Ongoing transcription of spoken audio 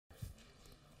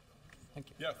Thank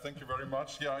you. Yeah, thank you very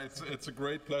much. Yeah, it's a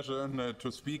great pleasure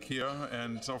to speak here,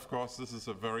 and of course this is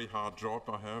a very hard job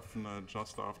I have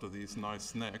just after these nice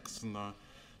snacks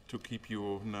to keep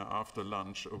you after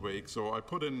lunch awake. So I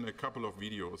put in a couple of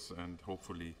videos and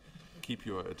hopefully keep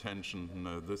your attention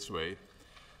this way.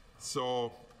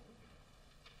 So,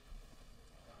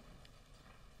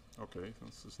 okay,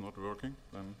 this is not working,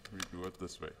 then we do it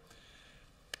this way.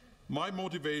 My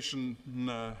motivation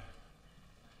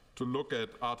to look at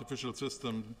artificial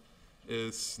systems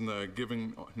is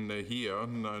given here.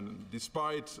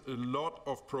 Despite a lot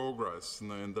of progress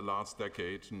in the last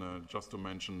decade, just to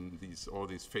mention all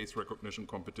these face recognition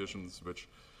competitions, which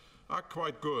are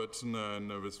quite good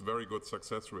with very good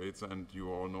success rates, and you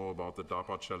all know about the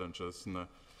DARPA challenges,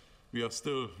 we are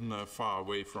still far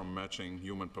away from matching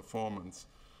human performance.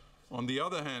 On the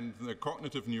other hand, the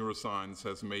cognitive neuroscience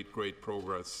has made great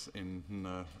progress in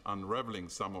unraveling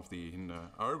some of the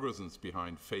algorithms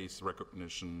behind face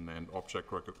recognition and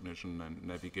object recognition and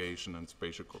navigation and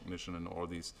spatial cognition and all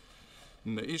these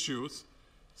issues.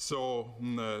 So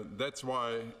that's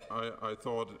why I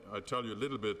thought I'd tell you a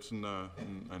little bit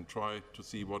and try to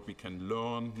see what we can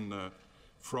learn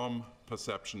from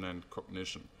perception and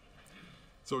cognition.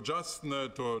 So just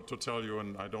to tell you,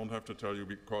 and I don't have to tell you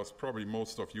because probably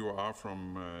most of you are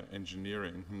from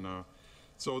engineering.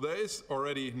 So there is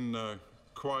already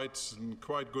quite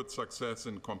good success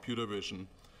in computer vision.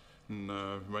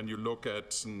 When you look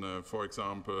at, for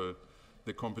example,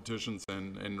 the competitions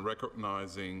in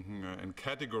recognizing and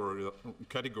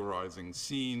categorizing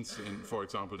scenes, for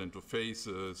example, into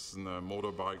faces,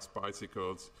 motorbikes,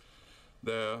 bicycles,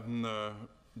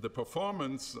 the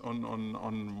performance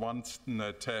on one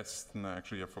test,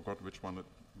 actually I forgot which one it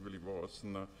really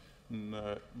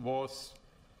was,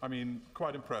 I mean,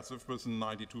 quite impressive, was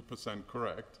 92%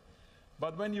 correct.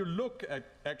 But when you look at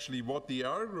actually what the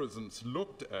algorithms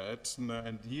looked at,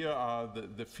 and here are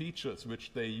the features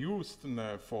which they used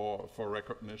for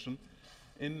recognition,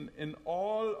 in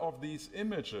all of these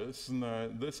images,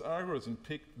 this algorithm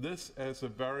picked this as a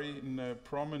very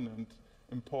prominent,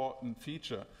 important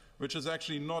feature, which is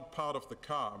actually not part of the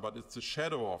car, but it's the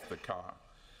shadow of the car.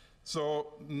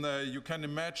 So you can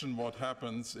imagine what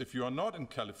happens if you are not in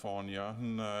California,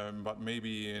 but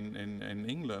maybe in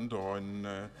England or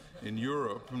in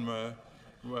Europe,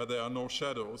 where there are no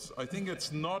shadows. I think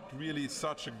it's not really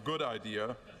such a good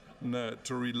idea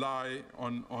to rely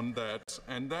on that,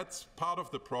 and that's part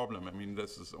of the problem. I mean,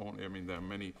 this is only, I mean, there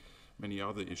are many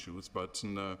other issues, but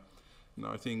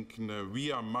I think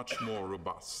we are much more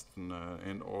robust,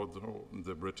 and although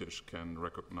the British can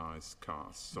recognize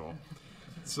cars.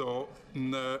 So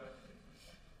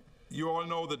you all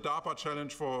know the DARPA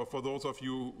challenge, for those of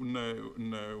you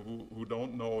who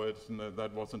don't know it,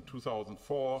 that was in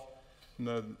 2004.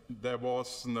 There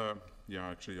was, yeah,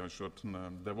 actually I should,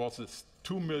 there was this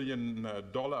 $2 million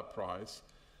prize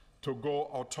to go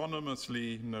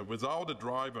autonomously without a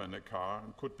driver in a car,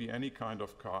 it could be any kind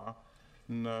of car,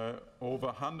 over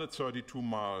 132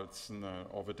 miles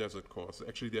of a desert course.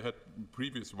 Actually, they had a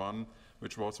previous one,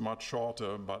 which was much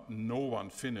shorter, but no one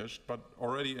finished. But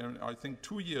already, I think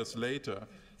 2 years later,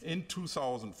 in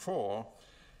 2004,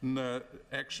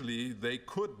 actually, they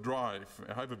could drive.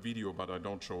 I have a video, but I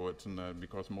don't show it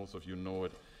because most of you know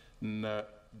it.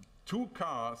 Two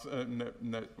cars,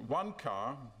 one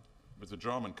car, with a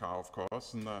German car, of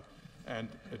course, and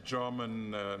a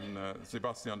German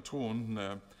Sebastian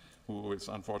Thun, who is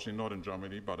unfortunately not in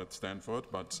Germany, but at Stanford.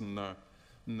 But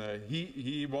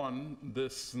he won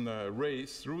this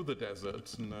race through the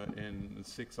desert in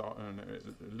 6 hours,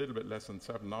 a little bit less than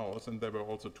 7 hours, and there were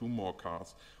also 2 more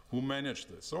cars who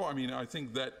managed this. So, I mean, I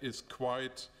think that is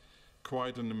quite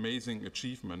an amazing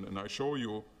achievement, and I show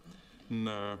you,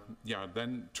 yeah,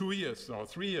 then 2 years or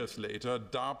 3 years later,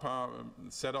 DARPA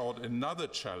set out another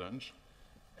challenge.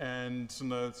 And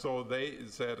so they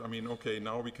said, I mean, okay,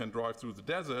 now we can drive through the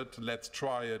desert. Let's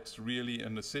try it really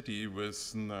in the city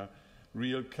with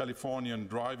real Californian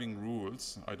driving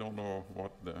rules. I don't know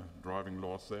what the driving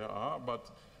laws there are,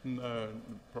 but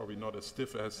probably not as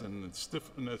stiff as in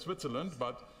Switzerland.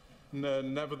 But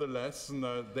nevertheless,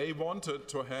 they wanted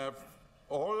to have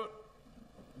all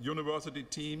university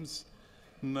teams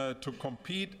to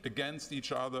compete against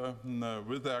each other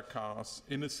with their cars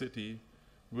in a city,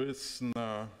 with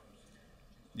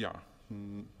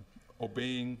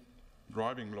obeying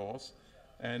driving laws.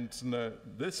 And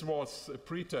this was a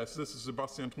pretest. This is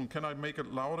Sebastian Thun. Can I make it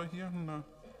louder here?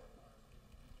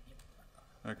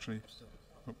 Actually.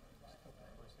 Oh.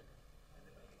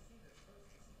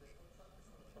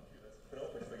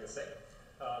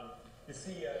 You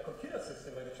see a computer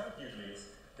system like the trunk usually is.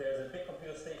 There's a big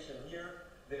computer station here,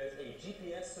 There's a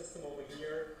GPS system over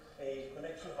here, a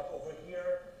connection hub over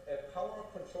here, a power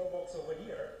control box over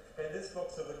here, and this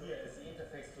box over here is the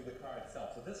interface to the car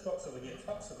itself. So this box over here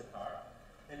talks to the car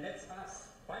and lets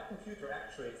us, by computer,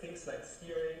 actuate things like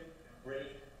steering,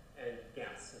 brake, and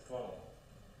gas and throttle.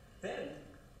 Then,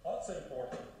 also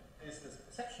important is this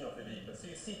perception of the vehicle. So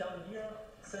you see down here,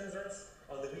 sensors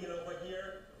on the wheel over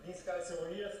here. These guys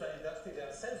over here, slightly dusty, they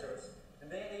are sensors,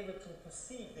 and they're able to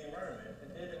perceive the environment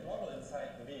and build a model inside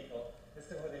the vehicle as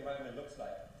to what the environment looks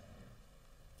like.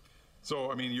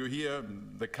 So, I mean, you hear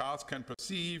the cars can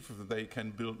perceive, they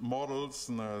can build models,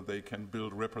 they can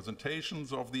build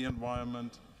representations of the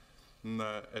environment,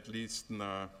 at least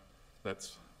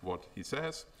that's what he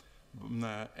says.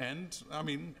 And, I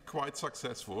mean, quite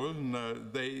successful.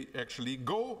 They actually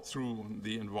go through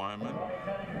the environment,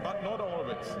 but not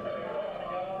always.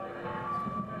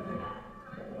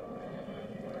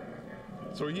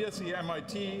 So here's the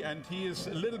MIT, and he is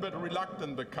a little bit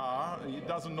reluctant, the car. He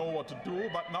doesn't know what to do,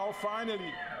 but now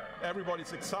finally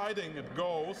everybody's exciting, it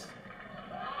goes.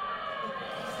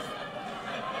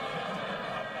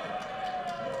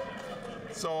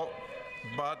 So,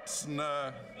 but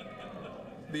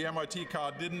the MIT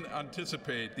car didn't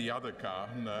anticipate the other car,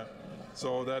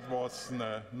 so that was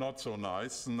not so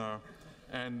nice.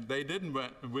 And they didn't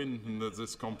win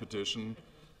this competition.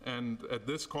 And at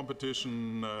this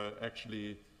competition,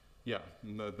 actually, yeah,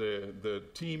 the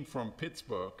team from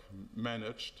Pittsburgh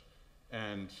managed,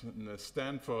 and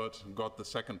Stanford got the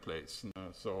second place.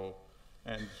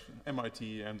 And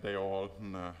MIT, and they all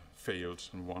failed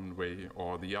in one way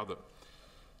or the other.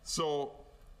 So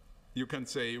you can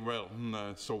say, well,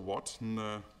 so what?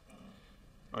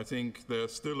 I think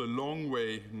there's still a long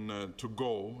way to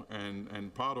go,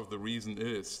 and part of the reason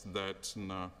is that,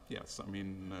 yes, I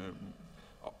mean,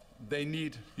 they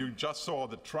need, you just saw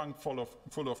the trunk full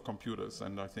of computers,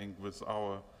 and I think with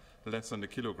our less than a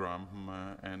kilogram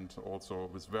and also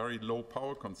with very low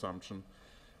power consumption,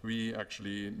 we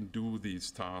actually do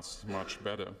these tasks much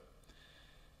better.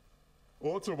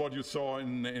 Also, what you saw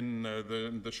in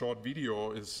the short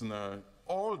video is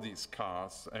all these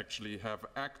cars actually have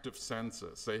active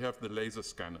sensors. They have the laser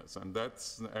scanners, and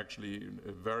that's actually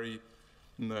a very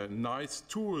nice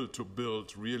tool to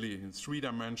build really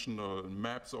three-dimensional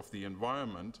maps of the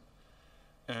environment.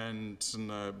 And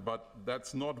but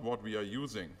that's not what we are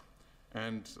using.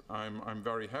 And I'm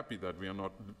very happy that we are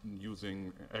not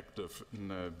using active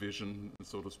vision,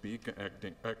 so to speak,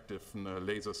 active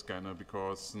laser scanner,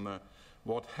 because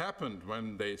what happened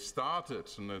when they started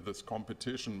this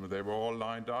competition, they were all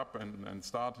lined up and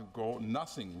started to go,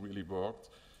 nothing really worked,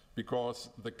 because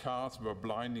the cars were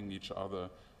blinding each other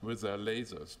with their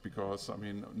lasers, because, I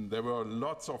mean, there were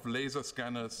lots of laser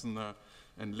scanners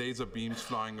and laser beams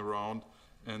flying around,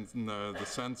 and the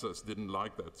sensors didn't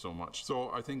like that so much. So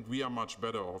I think we are much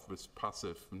better off with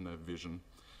passive vision,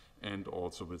 and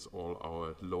also with all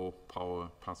our low power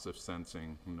passive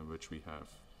sensing which we have.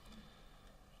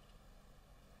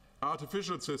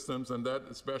 Artificial systems, and that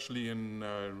especially in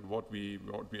what we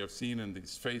have seen in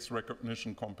these face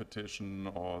recognition competition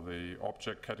or the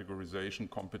object categorization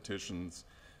competitions,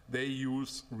 they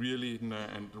use really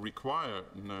and require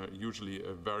usually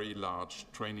a very large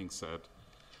training set.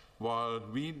 While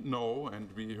we know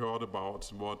and we heard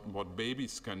about what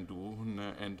babies can do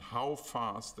and how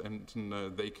fast and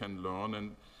they can learn,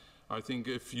 and I think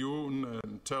if you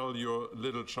tell your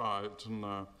little child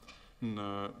when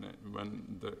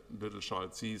the little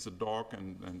child sees a dog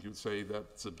and you say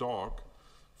that's a dog,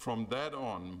 from that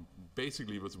on,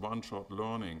 basically with one-shot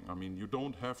learning, I mean, you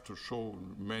don't have to show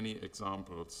many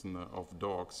examples of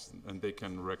dogs, and they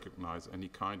can recognize any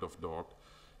kind of dog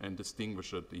and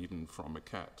distinguish it even from a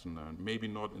cat. Maybe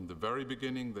not in the very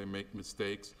beginning, they make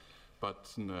mistakes,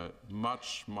 but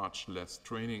much, much less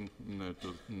training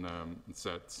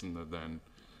sets than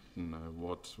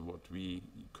what we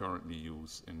currently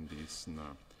use in these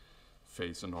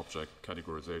face and object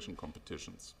categorization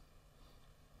competitions.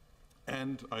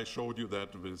 And I showed you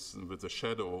that with the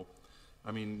shadow.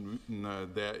 I mean,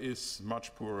 there is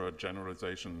much poorer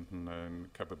generalization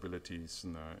capabilities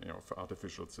of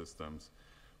artificial systems,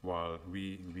 while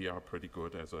we are pretty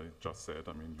good, as I just said.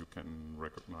 I mean, you can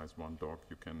recognize one dog,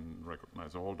 you can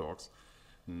recognize all dogs.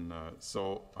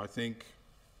 So I think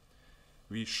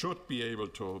we should be able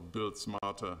to build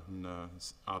smarter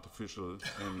artificial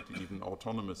and even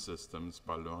autonomous systems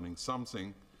by learning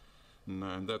something.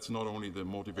 And that's not only the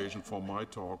motivation for my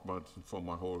talk, but for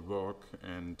my whole work.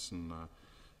 And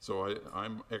so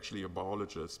I'm actually a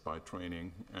biologist by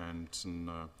training. And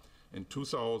in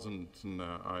 2000,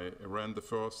 I ran the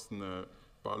first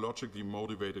biologically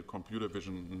motivated computer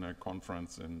vision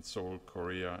conference in Seoul,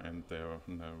 Korea, and there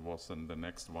was then the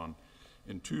next one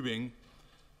in Tübingen.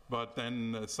 But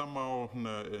then somehow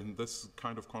this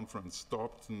kind of conference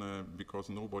stopped because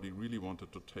nobody really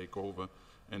wanted to take over.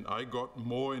 And I got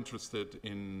more interested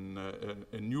in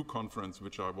a new conference,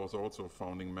 which I was also a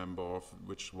founding member of,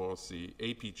 which was the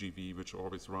APGV, which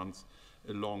always runs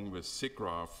along with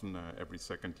SIGGRAPH every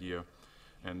second year.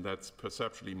 And that's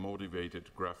perceptually motivated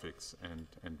graphics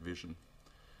and vision.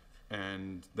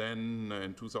 And then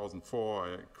in 2004,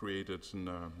 I created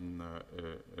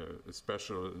a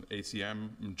special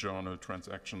ACM journal,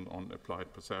 Transaction on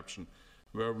Applied Perception,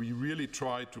 where we really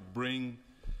try to bring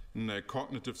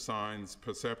cognitive science,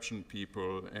 perception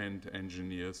people, and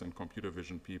engineers, and computer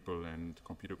vision people, and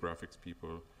computer graphics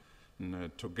people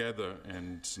together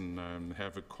and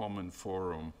have a common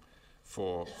forum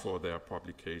for their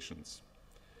publications.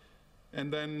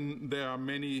 And then there are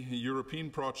many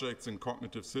European projects in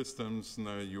cognitive systems.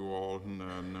 You all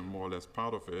more or less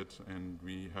part of it, and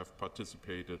we have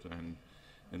participated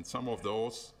in some of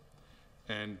those.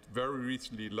 And very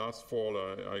recently, last fall,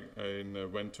 I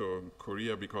went to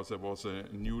Korea because there was a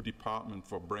new department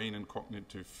for brain and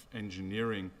cognitive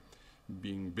engineering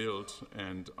being built,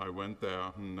 and I went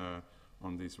there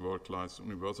on this world-class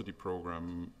university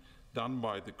program done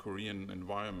by the Korean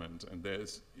environment, and there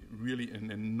is really an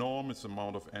enormous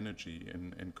amount of energy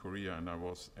in Korea, and I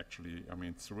was actually,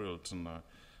 thrilled. And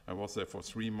I was there for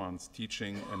 3 months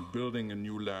teaching and building a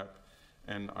new lab,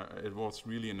 and it was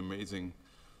really an amazing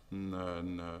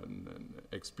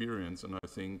experience, and I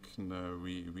think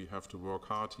we have to work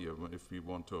hard here if we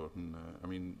want to.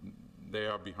 They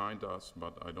are behind us,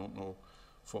 but I don't know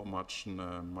for much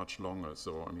longer.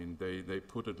 So they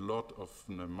put a lot of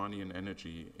money and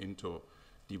energy into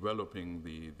developing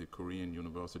the Korean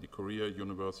university. Korea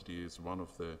University is one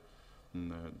of the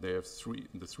they have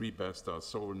the three best are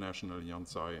Seoul National,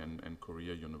 Yonsei, and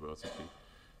Korea University,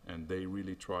 and they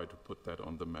really try to put that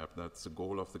on the map. That's the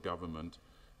goal of the government,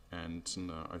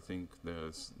 and I think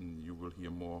you will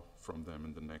hear more from them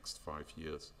in the next 5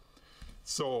 years.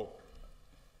 So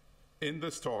in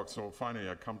this talk, so finally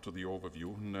I come to the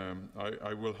overview,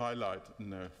 I will highlight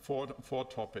four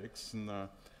topics, and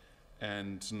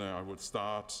I will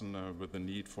start with the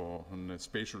need for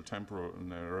spatial temporal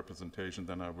representation.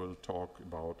 Then I will talk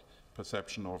about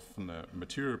perception of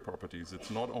material properties.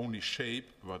 It's not only shape,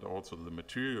 but also the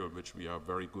material, which we are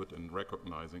very good in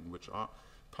recognizing, which are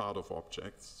part of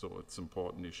objects, so it's an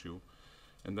important issue.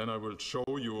 And then I will show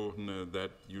you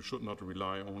that you should not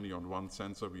rely only on one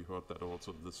sensor. We heard that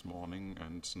also this morning,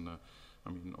 and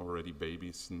already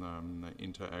babies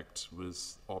interact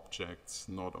with objects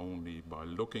not only by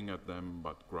looking at them,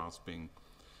 but grasping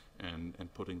and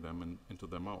putting them into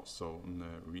their mouth. So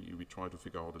we try to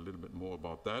figure out a little bit more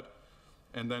about that.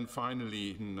 And then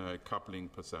finally, coupling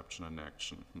perception and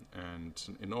action.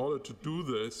 And in order to do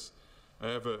this, I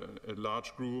have a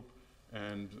large group,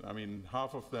 and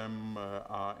half of them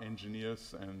are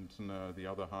engineers, and the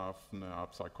other half are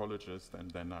psychologists,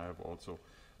 and then I have also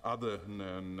other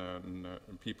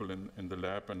people in the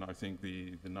lab, and I think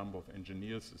the number of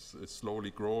engineers is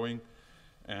slowly growing,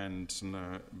 and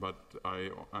but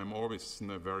I'm always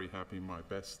very happy. My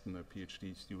best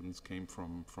PhD students came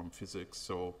from physics,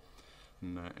 so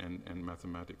and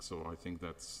mathematics, so I think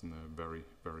that's very,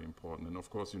 very important. And of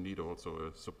course you need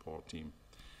also a support team.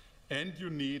 And you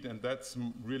need, and that's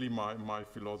really my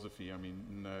philosophy,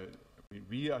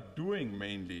 we are doing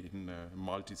mainly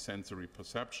multisensory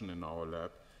perception in our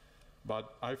lab,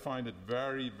 but I find it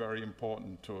very, very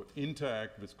important to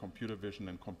interact with computer vision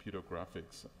and computer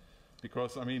graphics.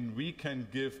 Because, we can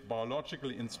give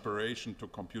biological inspiration to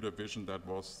computer vision. That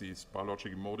was this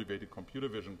biologically motivated computer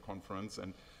vision conference,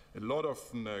 and a lot of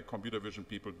computer vision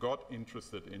people got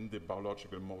interested in the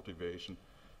biological motivation.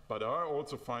 But I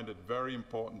also find it very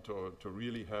important to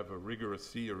really have a rigorous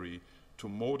theory to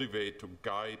motivate, to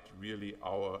guide really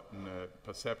our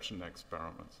perception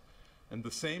experiments. And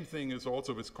the same thing is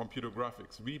also with computer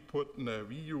graphics. We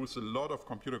use a lot of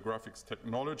computer graphics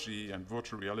technology and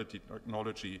virtual reality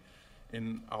technology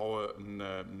in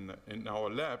our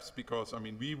labs, because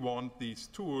we want these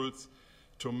tools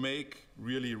to make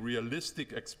really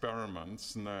realistic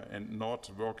experiments and not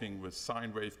working with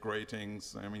sine wave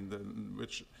gratings,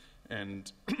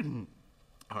 and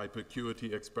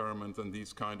hypercuity experiments and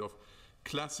these kind of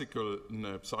classical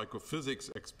psychophysics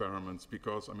experiments,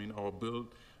 because our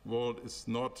world is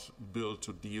not built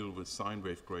to deal with sine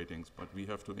wave gratings, but we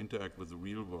have to interact with the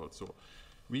real world. So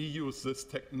we use this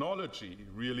technology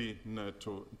really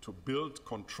to build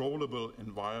controllable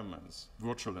environments,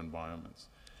 virtual environments.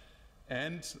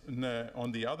 And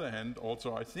on the other hand,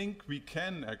 also, I think we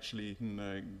can actually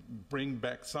bring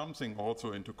back something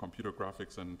also into computer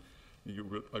graphics, and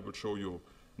I will show you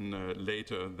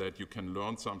later that you can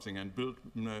learn something and build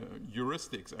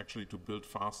heuristics actually to build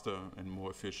faster and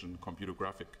more efficient computer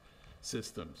graphic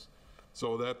systems.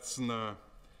 So that's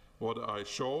what I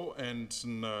show, and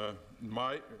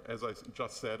as I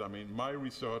just said, I mean, my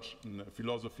research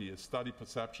philosophy is study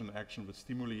perception action with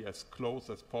stimuli as close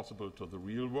as possible to the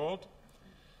real world.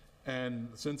 And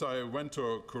since I went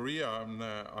to Korea,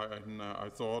 I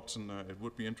thought it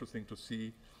would be interesting to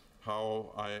see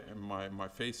how my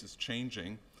face is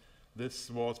changing.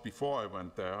 This was before I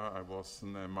went there. I was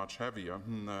much heavier,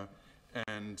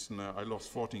 and I lost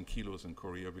 14 kilos in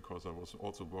Korea because I was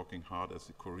also working hard as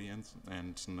the Koreans,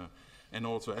 and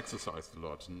also exercised a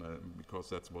lot because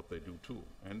that's what they do too.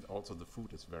 And also the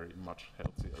food is very much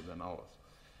healthier than ours.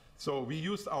 So we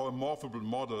used our morphable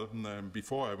model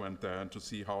before I went there to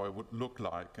see how I would look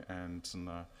like, and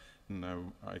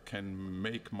I can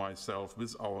make myself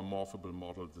with our morphable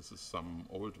model. This is some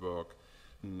old work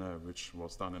which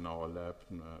was done in our lab.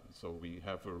 So we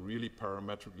have a really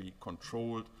parametrically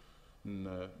controlled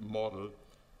model,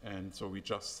 and so we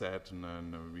just said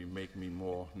we make me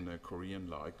more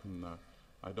Korean-like.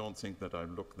 I don't think that I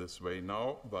look this way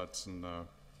now, but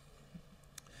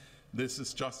this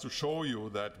is just to show you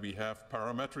that we have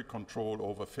parametric control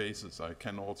over faces. I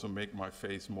can also make my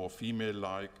face more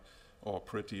female-like, or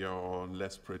prettier or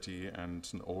less pretty, and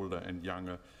older and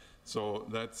younger. So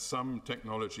that's some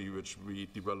technology which we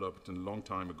developed a long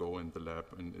time ago in the lab,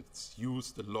 and it's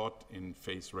used a lot in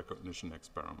face recognition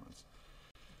experiments.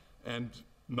 And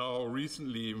now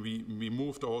recently we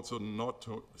moved also not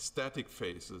to static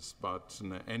faces, but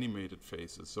animated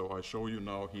faces. So I show you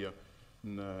now here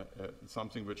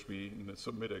something which we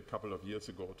submitted a couple of years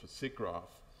ago to SIGGRAPH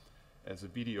as a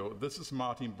video. This is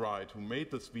Martin Bright, who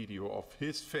made this video of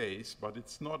his face, but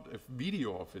it's not a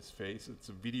video of his face, it's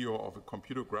a video of a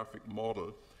computer graphic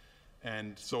model.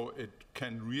 And so it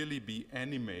can really be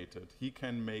animated. He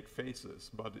can make faces,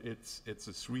 but it's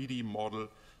a 3D model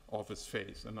of his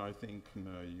face. And I think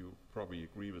you probably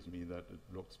agree with me that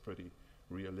it looks pretty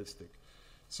realistic.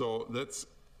 So that's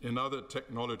another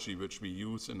technology which we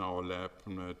use in our lab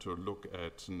to look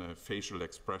at facial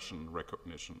expression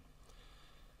recognition.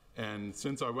 And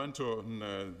since I went to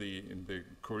the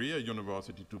Korea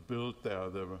University to build there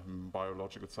the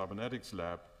biological cybernetics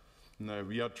lab,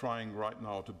 we are trying right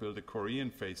now to build a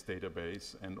Korean face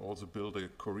database and also build a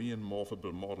Korean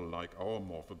morphable model like our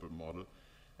morphable model.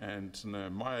 And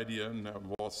my idea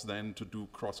was then to do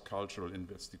cross-cultural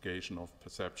investigation of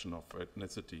perception of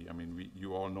ethnicity. I mean,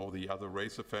 you all know the other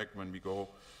race effect when we go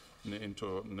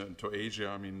into Asia.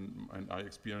 I mean, and I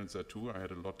experienced that too. I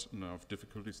had a lot of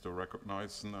difficulties to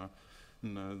recognize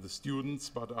the students,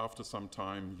 but after some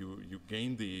time you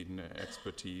gain the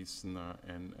expertise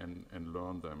and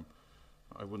learn them.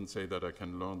 I wouldn't say that I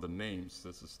can learn the names.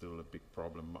 This is still a big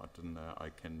problem, but I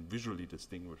can visually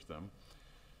distinguish them.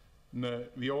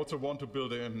 We also want to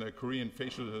build a Korean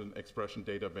facial expression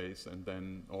database and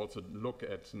then also look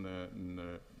at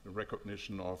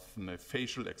recognition of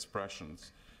facial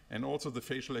expressions. And also the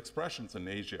facial expressions in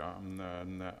Asia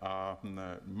are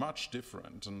much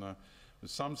different. And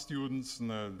some students,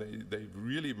 they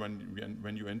really,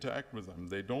 when you interact with them,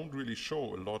 they don't really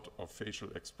show a lot of facial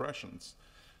expressions.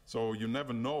 So you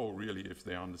never know really if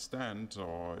they understand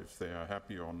or if they are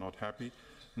happy or not happy.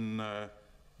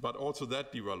 But also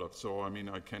that develops. So I mean,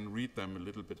 I can read them a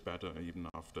little bit better even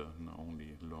after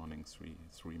only learning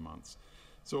three months.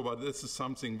 So, but this is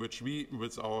something which we,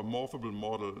 with our morphable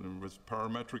model and with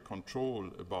parametric control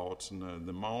about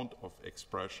the amount of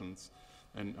expressions,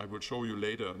 and I will show you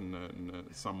later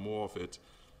some more of it,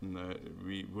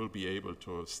 we will be able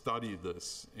to study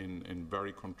this in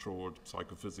very controlled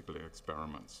psychophysical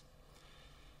experiments.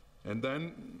 And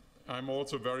then I'm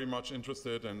also very much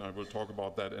interested, and I will talk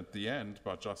about that at the end,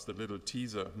 but just a little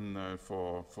teaser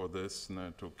for this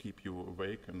to keep you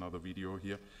awake, another video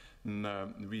here.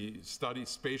 We study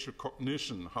spatial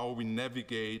cognition, how we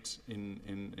navigate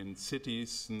in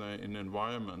cities, in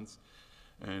environments.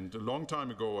 And a long time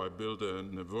ago, I built a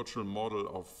virtual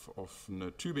model of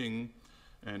Tübingen,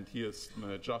 and here's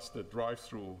just a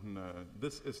drive-through.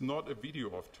 This is not a video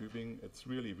of Tübingen. It's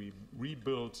really, we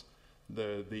rebuilt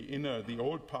the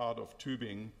old part of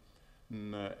Tübingen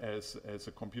as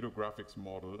a computer graphics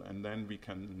model, and then we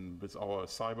can, with our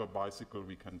cyber bicycle,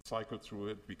 we can cycle through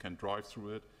it, we can drive through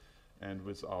it, and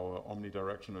with our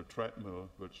omnidirectional treadmill,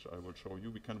 which I will show you,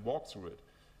 we can walk through it.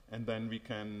 And then we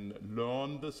can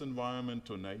learn this environment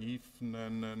to naive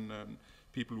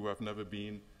people who have never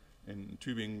been, In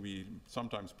Tübingen, we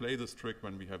sometimes play this trick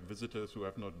when we have visitors who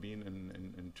have not been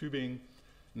in Tübingen.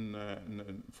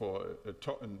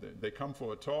 They come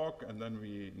for a talk, and then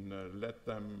we let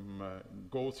them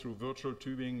go through virtual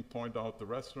Tübingen, point out the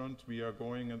restaurant we are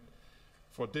going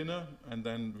for dinner, and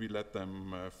then we let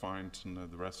them find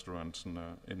the restaurant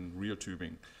in real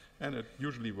Tübingen. And it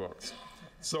usually works.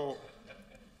 So,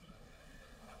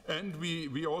 and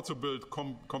we also build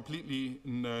completely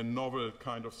novel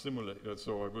kind of simulators.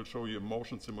 So I will show you a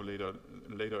motion simulator.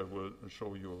 Later I will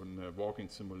show you walking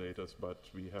simulators, but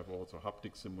we have also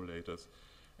haptic simulators.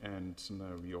 And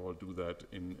we all do that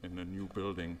in a new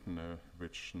building,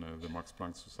 which the Max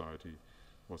Planck Society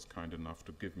was kind enough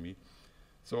to give me.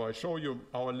 So I show you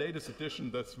our latest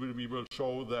edition. We will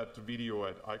show that video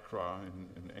at ICRA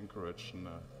in Anchorage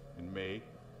in May.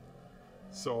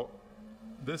 So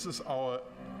this is our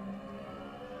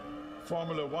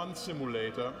Formula One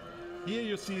simulator. Here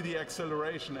you see the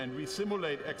acceleration, and we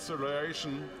simulate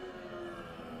acceleration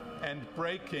and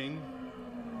braking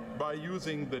by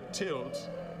using the tilt.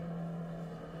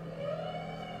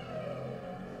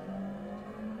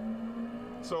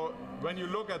 So when you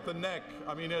look at the neck,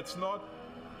 I mean, it's not,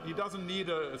 he doesn't need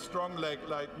a strong leg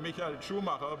like Michael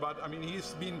Schumacher, but I mean,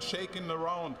 he's been shaken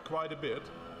around quite a bit.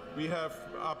 We have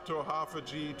up to half a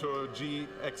G to a G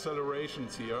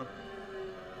accelerations here,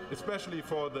 especially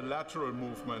for the lateral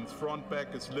movements. Front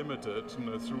back is limited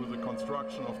through the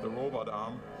construction of the robot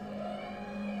arm.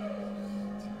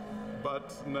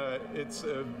 But it's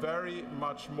a very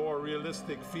much more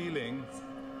realistic feeling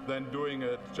than doing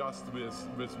it just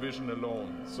with vision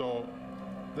alone. So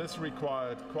this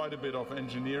required quite a bit of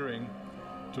engineering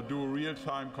to do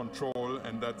real-time control,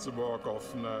 and that's the work of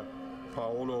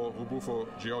Paolo Rubufo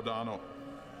Giordano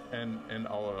and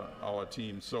our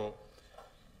team. So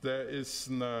there is,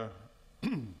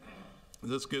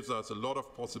 this gives us a lot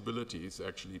of possibilities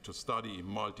actually to study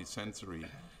multisensory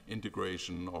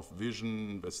integration of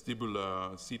vision,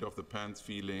 vestibular, seat of the pants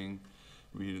feeling.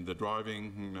 The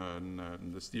driving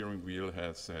and the steering wheel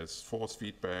has force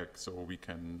feedback, so we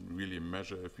can really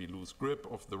measure if we lose grip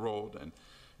of the road,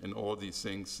 and all these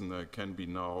things can be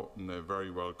now very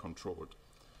well controlled.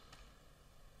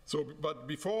 So, but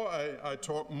before I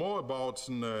talk more about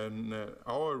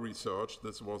our research,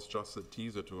 this was just a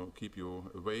teaser to keep you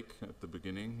awake at the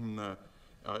beginning.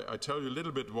 I tell you a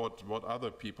little bit what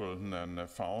other people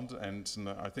found, and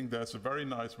I think there's a very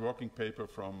nice working paper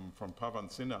from Pavan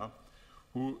Sinha,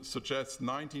 who suggests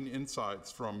 19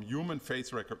 insights from human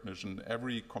face recognition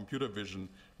every computer vision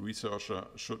researcher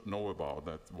should know about.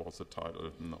 That was the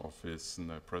title of his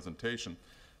presentation.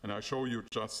 And I show you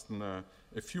just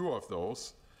a few of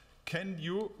those. Can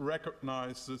you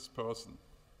recognize this person?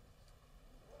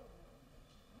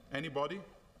 Anybody?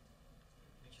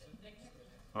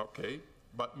 Okay,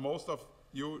 but most of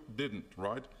you didn't,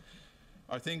 right?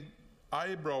 I think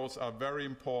eyebrows are very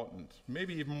important,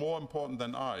 maybe even more important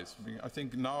than eyes. I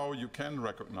think now you can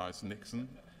recognize Nixon.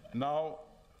 Now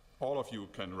all of you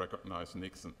can recognize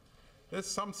Nixon. There's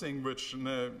something which,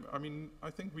 I mean, I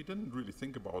think we didn't really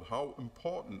think about how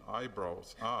important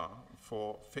eyebrows are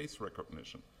for face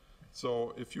recognition.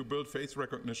 So if you build face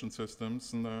recognition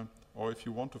systems, or if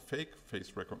you want to fake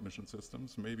face recognition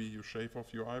systems, maybe you shave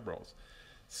off your eyebrows.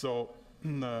 So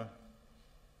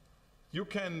you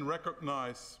can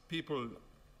recognize people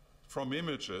from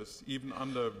images even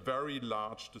under very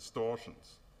large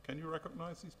distortions. Can you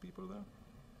recognize these people there?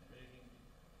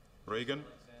 Reagan?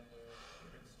 Alexander,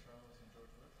 Prince Charles, and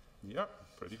George Bush. Yeah,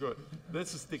 pretty good.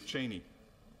 This is Dick Cheney.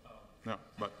 Oh. Yeah,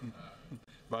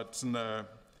 but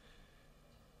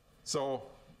so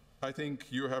I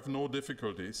think you have no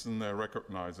difficulties in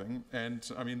recognizing, and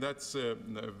I mean that's a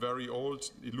very old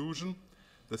illusion,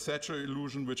 the Thatcher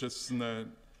illusion, which is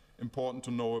important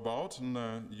to know about. And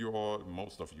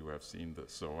most of you have seen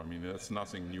this, so I mean that's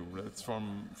nothing new. It's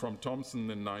from Thomson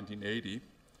in 1980.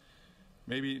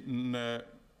 Maybe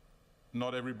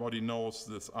not everybody knows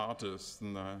this artist,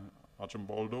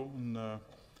 Arcimboldo.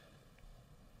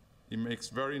 He makes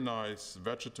very nice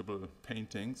vegetable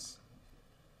paintings.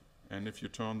 And if you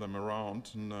turn them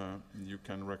around, you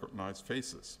can recognize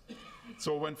faces.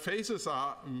 So when faces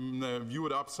are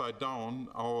viewed upside down,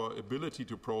 our ability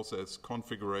to process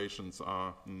configurations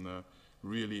are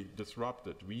really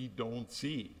disrupted. We don't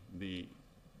see the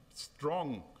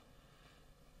strong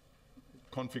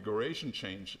configuration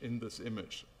change in this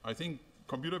image. I think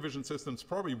computer vision systems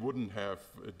probably wouldn't have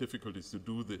difficulties to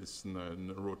do this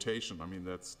in rotation. I mean,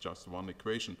 that's just one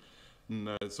equation.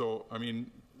 So, I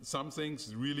mean, some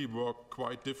things really work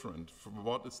quite different.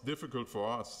 What is difficult for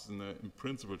us, in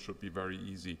principle, should be very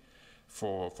easy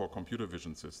for computer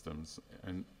vision systems,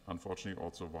 and unfortunately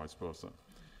also vice versa.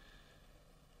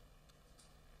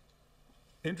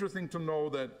 interesting to know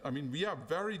that, I mean, we are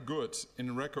very good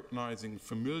in recognizing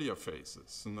familiar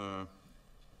faces. And,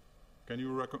 can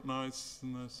you recognize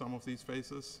some of these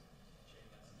faces?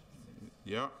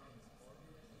 Yeah.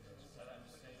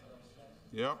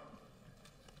 Yeah.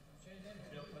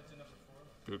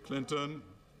 Bill Clinton.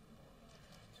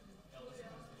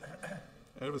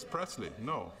 Elvis Presley,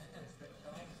 no.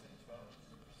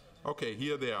 Okay,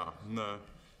 here they are.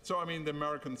 So, I mean, the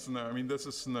Americans, I mean, this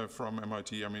is from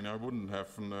MIT. I mean, I wouldn't have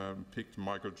picked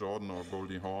Michael Jordan or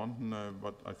Goldie Hawn,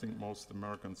 but I think most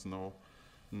Americans know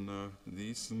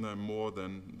these more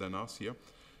than us here.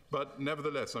 But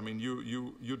nevertheless, I mean,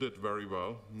 you did very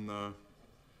well.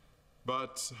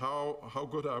 But how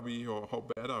good are we, or how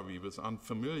bad are we with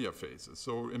unfamiliar faces?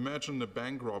 So imagine a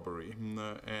bank robbery,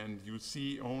 and you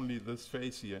see only this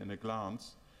face here in a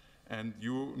glance, and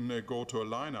you go to a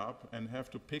lineup and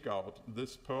have to pick out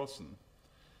this person.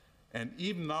 And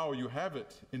even now you have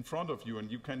it in front of you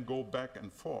and you can go back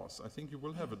and forth. I think you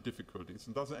will have a difficulties.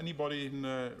 And does anybody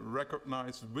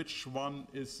recognize which one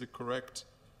is the correct?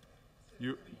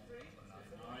 Yeah.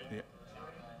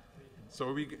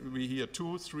 So we hear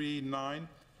 2, 3, 9.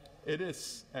 It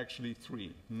is actually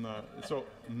 3.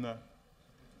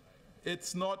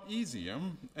 It's not easy,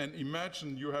 and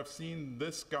imagine you have seen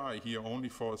this guy here only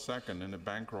for a second in a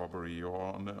bank robbery or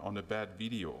on a bad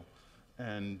video.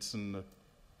 And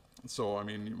so, I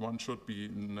mean, one should be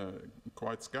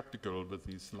quite skeptical with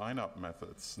these lineup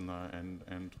methods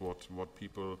and what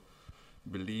people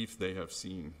believe they have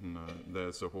seen.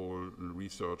 There's a whole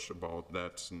research about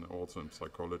that, and also in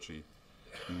psychology.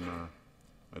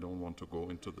 I don't want to go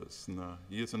into this.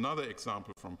 Here's another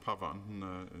example from Pavan.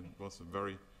 It was a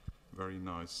very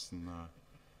nice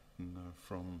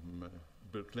from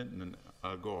Bill Clinton and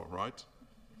Al Gore, right?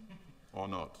 Or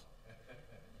not?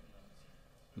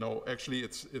 No, actually,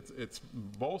 it's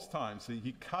both times.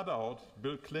 He cut out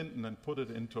Bill Clinton and put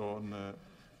it into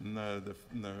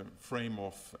the frame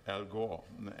of Al Gore.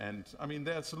 And I mean,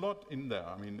 there's a lot in there.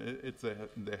 I mean,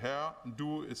 the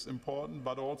hairdo is important,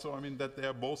 but also, I mean, that they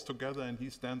are both together and he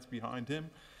stands behind him.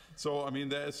 So, I mean,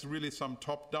 there is really some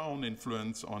top-down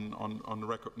influence on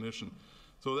recognition.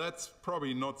 So that's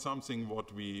probably not something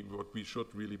what we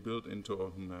should really build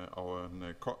into our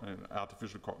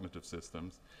artificial cognitive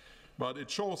systems. But it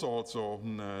shows also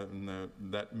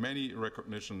that many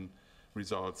recognition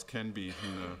results can be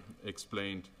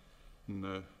explained in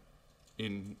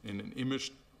an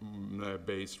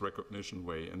image-based recognition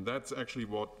way. And that's actually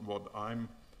what I'm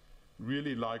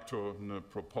really like to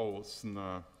propose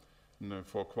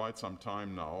for quite some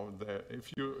time now.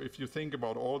 If you think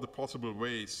about all the possible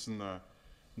ways,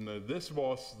 this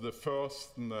was the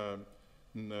first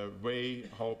way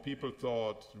how people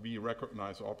thought we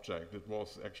recognize object. It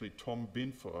was actually Tom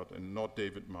Binford and not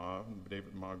David Marr.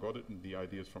 David Marr got the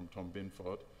ideas from Tom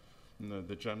Binford,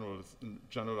 the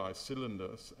generalized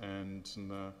cylinders, and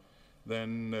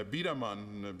then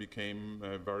Biedermann became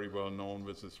very well known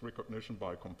with his recognition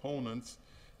by components.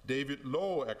 David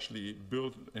Lowe actually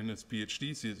built in his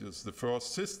PhD thesis the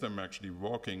first system actually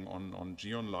working on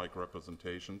geon-like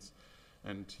representations,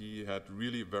 and he had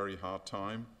really a very hard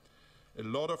time. A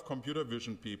lot of computer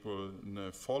vision people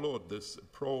followed this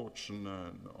approach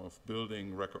of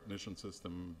building recognition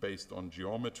system based on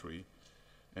geometry,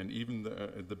 and even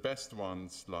the best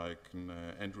ones like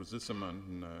Andrew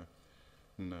Zisserman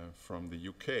from the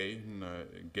UK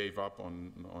gave up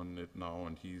on it now,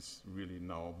 and he's really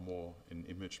now more an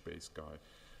image-based guy.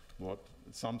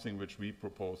 Something which we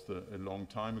proposed a long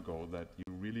time ago, that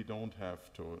you really don't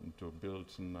have to build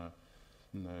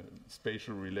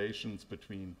spatial relations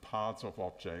between parts of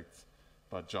objects,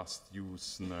 but just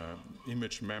use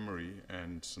image memory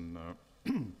and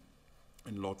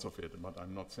lots of it. But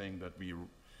I'm not saying that we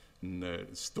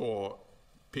store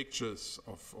pictures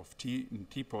of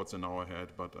teapots in our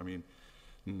head, but I mean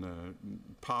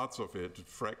parts of it,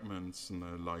 fragments,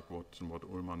 like what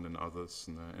Ullmann and others,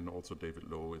 and also David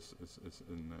Lowe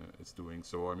is doing.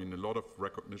 So I mean, a lot of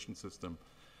recognition system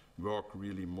work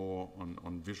really more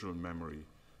on visual memory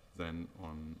than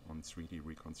on 3D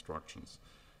reconstructions.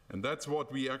 And that's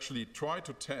what we actually tried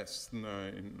to test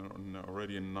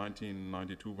already in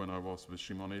 1992 when I was with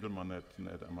Shimon Edelman at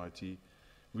MIT.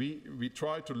 We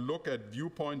tried to look at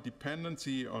viewpoint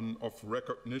dependency of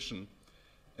recognition,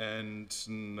 and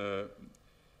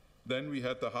then we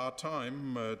had the hard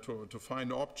time to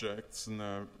find objects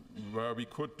where we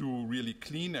could do really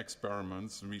clean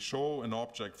experiments. We show an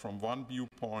object from one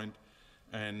viewpoint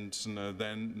and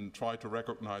then try to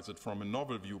recognize it from a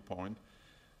novel viewpoint.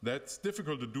 That's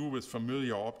difficult to do with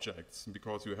familiar objects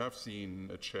because you have seen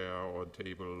a chair or a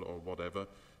table or whatever,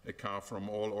 a car from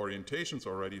all orientations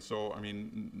already. So, I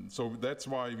mean, so that's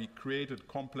why we created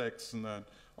complex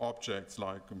objects,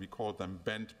 like we call them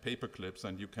bent paper clips,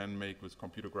 and you can make with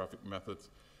computer graphic methods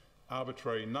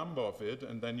arbitrary number of it,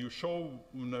 and then you show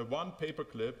one paper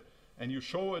clip and you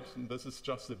show it, and this is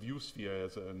just a view sphere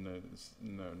as an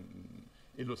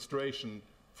illustration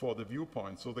for the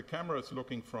viewpoint. So the camera is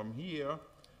looking from here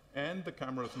and the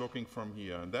camera is looking from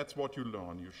here, and that's what you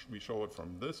learn. We show it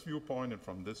from this viewpoint and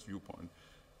from this viewpoint.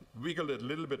 Wiggle it a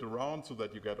little bit around so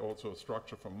that you get also a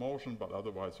structure from motion, but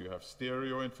otherwise you have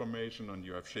stereo information and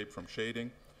you have shape from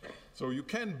shading. So you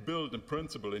can build in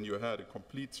principle in your head a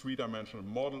complete three-dimensional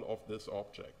model of this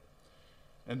object.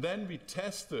 And then we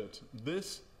tested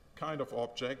this kind of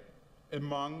object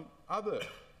among other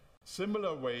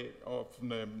similar way of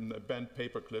bent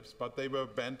paper clips, but they were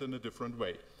bent in a different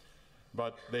way.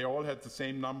 But they all had the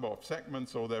same number of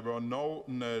segments, so there were no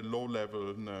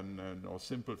low-level or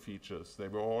simple features. They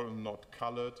were all not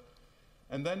colored.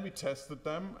 And then we tested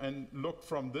them and looked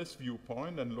from this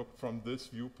viewpoint and looked from this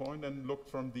viewpoint and looked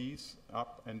from these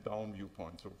up and down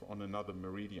viewpoints, so on another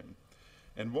meridian.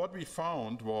 And what we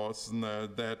found was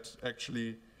that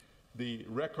actually the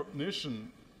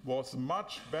recognition was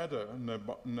much better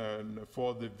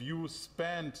for the views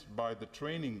spanned by the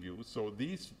training views. So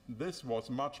this was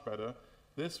much better.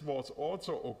 This was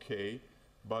also okay,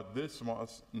 but this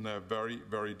was very,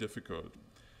 very difficult.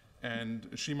 And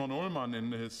Szymon Ullmann,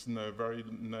 in his very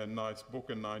nice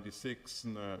book in '96,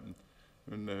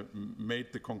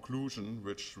 made the conclusion,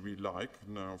 which we like.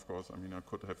 Now, of course, I mean, I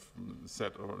could have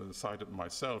said or cited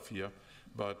myself here,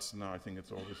 but I think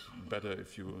it's always better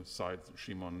if you cite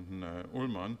Szymon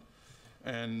Ullmann.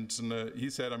 And he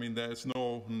said, I mean, there is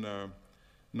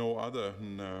no other,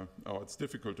 or it's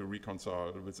difficult to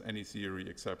reconcile with any theory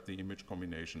except the image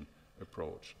combination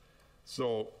approach.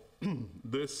 So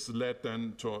this led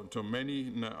then to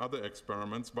many other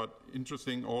experiments, but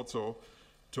interesting also,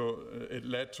 it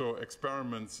led to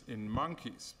experiments in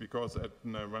monkeys, because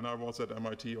when I was at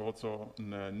MIT also,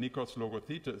 Nikos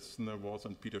Logothetis was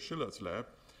in Peter Schiller's lab,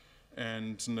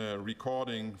 and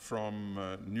recording from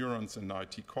neurons in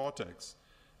IT cortex.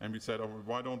 And we said, oh,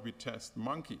 why don't we test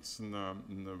monkeys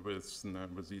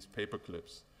with these paper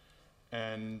clips?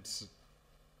 And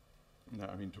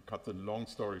I mean, to cut the long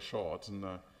story short,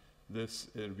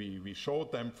 we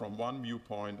showed them from one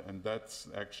viewpoint, and that's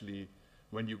actually,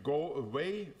 when you go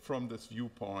away from this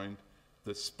viewpoint,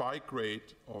 the spike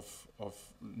rate of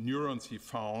neurons he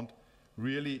found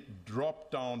really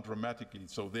dropped down dramatically.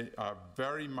 So they are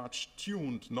very much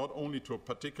tuned not only to a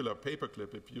particular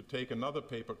paperclip. If you take another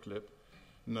paperclip,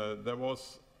 there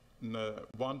was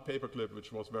one paperclip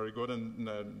which was very good, and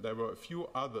there were a few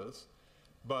others,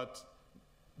 but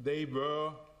they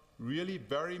were really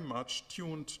very much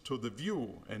tuned to the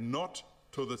view and not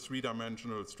to the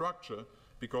three-dimensional structure,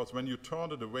 because when you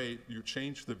turn it away, you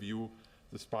change the view,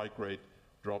 the spike rate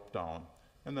dropped down.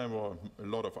 And there were a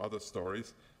lot of other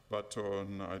stories, but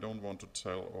I don't want to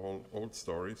tell all old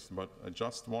stories, but I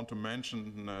just want to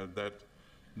mention that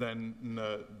then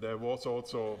there was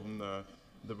also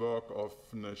the work of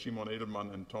Szymon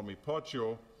Edelman and Tommy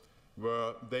Poggio,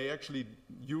 where they actually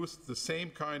used the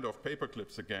same kind of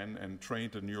paperclips again and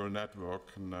trained a neural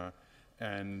network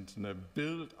and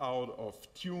built out of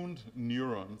tuned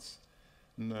neurons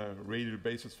radial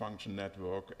basis function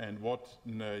network. And what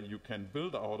you can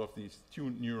build out of these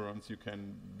tuned neurons, you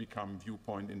can become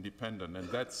viewpoint independent. And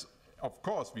that's, of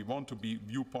course, we want to be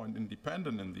viewpoint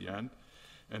independent in the end.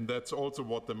 And that's also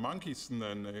what the monkeys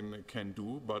can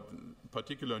do, but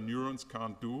particular neurons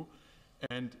can't do.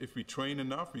 And if we train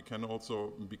enough, we can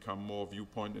also become more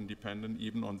viewpoint independent,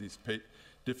 even on these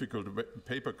difficult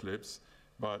paper clips.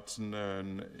 But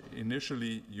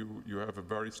initially, you have a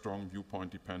very strong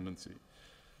viewpoint dependency.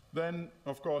 Then,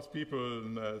 of course,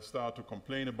 people start to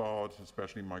complain about,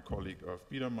 especially my colleague Irv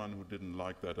Biedermann, who didn't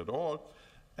like that at all,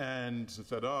 and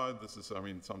said, oh, this is, I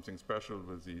mean, something special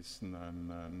with these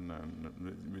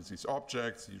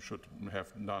objects. You should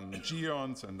have done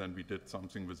geons, and then we did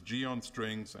something with geon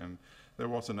strings, and there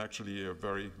was actually a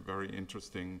very, very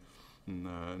interesting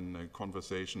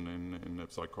conversation in a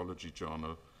psychology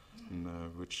journal,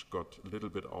 which got a little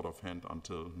bit out of hand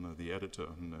until the editor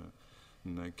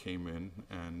came in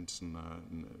and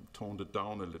toned it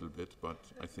down a little bit, but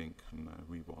I think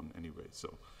we won anyway.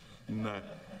 So,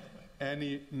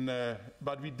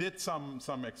 but we did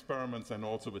some experiments and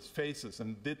also with faces,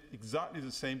 and did exactly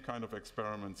the same kind of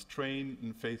experiments,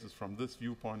 train faces from this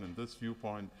viewpoint and this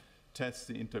viewpoint, test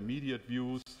the intermediate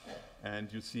views,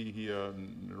 and you see here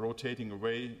rotating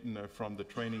away from the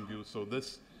training view. So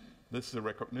this This the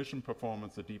recognition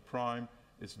performance, the D prime,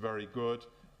 is very good.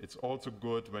 It's also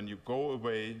good when you go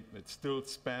away, it's still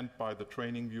spanned by the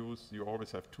training views. You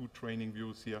always have 2 training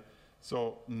views here.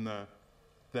 So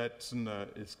that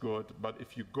is good. But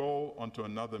if you go onto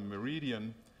another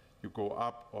meridian, you go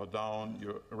up or down,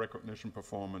 your recognition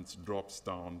performance drops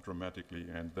down dramatically,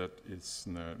 and that is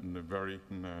very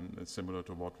similar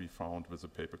to what we found with the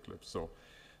paperclip. So,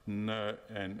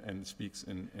 and speaks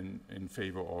in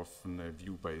favor of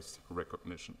view-based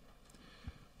recognition.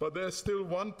 But there's still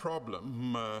one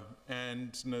problem,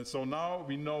 so now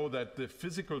we know that the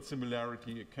physical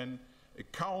similarity can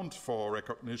account for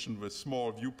recognition with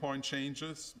small viewpoint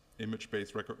changes,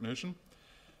 image-based recognition.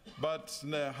 But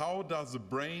how does the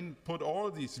brain put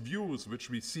all these views, which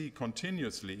we see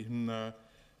continuously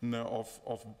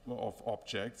of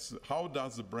objects, how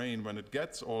does the brain, when it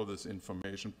gets all this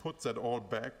information, puts that all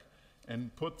back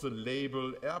and put the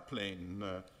label airplane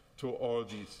to all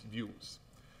these views?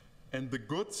 And the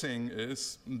good thing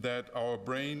is that our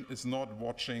brain is not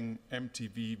watching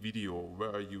MTV video,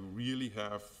 where you really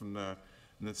have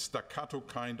the staccato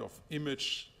kind of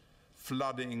image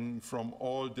flooding from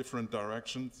all different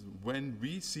directions. When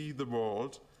we see the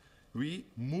world, we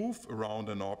move around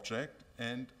an object,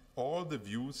 and all the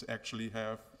views actually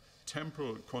have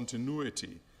temporal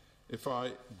continuity. If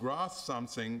I grasp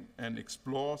something and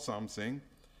explore something,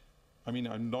 I mean,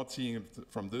 I'm not seeing it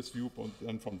from this viewpoint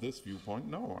and from this viewpoint.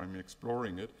 No, I'm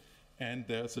exploring it. And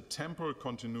there's a temporal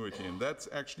continuity. And that's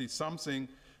actually something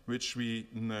which we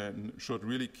should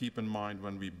really keep in mind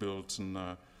when we build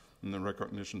a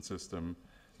recognition system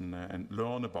and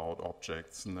learn about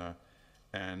objects.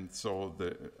 And so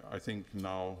I think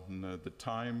now the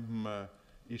time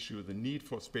issue, the need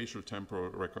for spatial temporal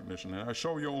recognition. And I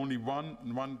show you only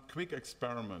one quick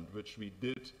experiment which we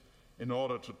did in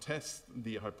order to test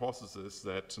the hypothesis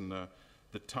that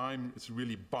the time is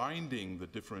really binding the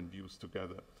different views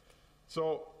together.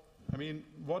 So, I mean,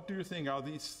 what do you think? Are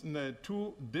these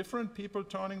 2 different people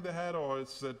turning the head, or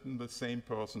is it the same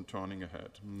person turning a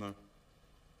head?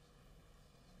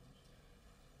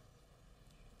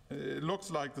 It looks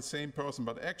like the same person,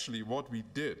 but actually what we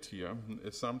did here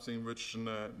is something which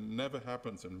never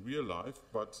happens in real life,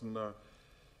 but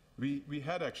we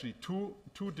had actually two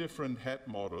different head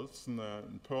models,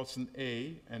 person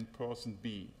A and person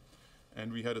B.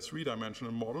 And we had a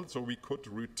 3-dimensional model, so we could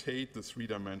rotate the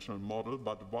 3-dimensional model,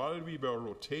 but while we were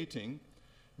rotating,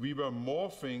 we were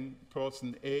morphing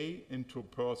person A into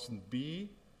person B,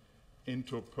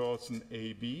 into person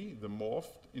AB, the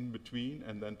morphed in between,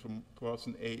 and then to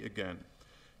person A again.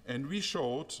 And we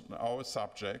showed our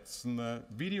subjects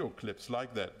video clips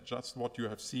like that, just what you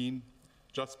have seen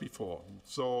just before.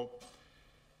 So,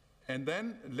 and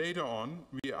then later on,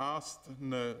 we asked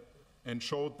and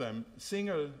showed them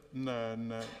single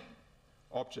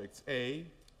objects A,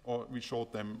 or we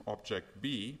showed them object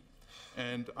B,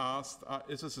 and asked,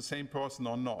 is this the same person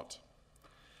or not?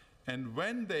 And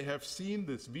when they have seen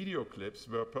these video clips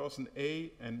where person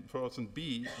A and person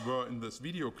B were in this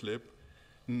video clip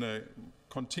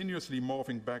continuously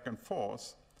morphing back and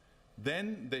forth,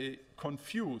 then they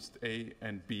confused A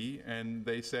and B, and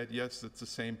they said, yes, it's the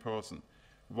same person.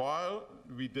 While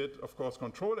we did, of course,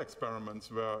 control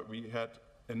experiments where we had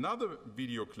another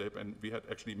video clip, and we had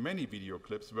actually many video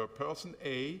clips, where person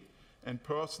A and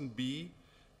person B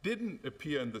didn't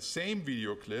appear in the same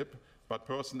video clip, but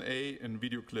person A in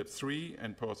video clip 3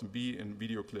 and person B in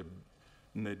video clip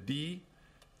D.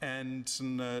 And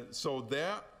so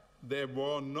they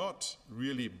were not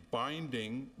really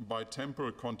binding by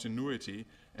temporal continuity,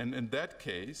 and in that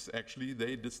case, actually,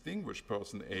 they distinguish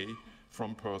person A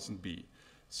from person B.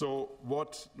 So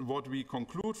what we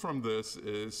conclude from this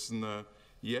is,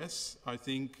 yes, I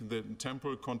think the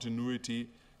temporal continuity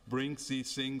brings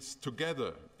these things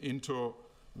together into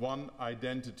one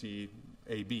identity,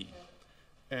 AB.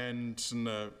 And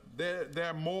there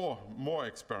are more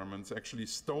experiments. Actually,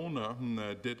 Stone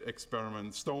did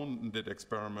experiments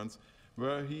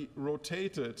where he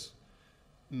rotated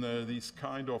these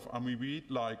kind of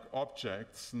amoeboid-like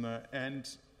objects, and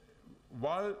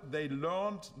while they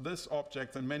learned this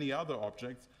object and many other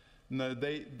objects,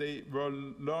 they were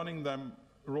learning them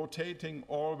rotating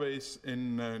always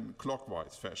in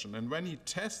clockwise fashion. And when he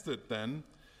tested then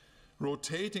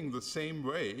rotating the same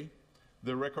way,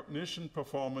 the recognition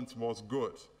performance was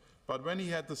good. But when he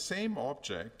had the same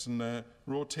object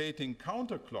rotating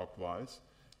counterclockwise,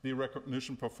 the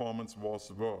recognition performance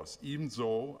was worse. Even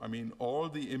though, I mean, all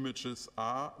the images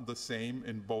are the same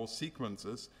in both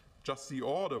sequences, just the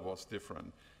order was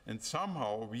different. And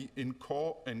somehow we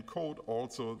encode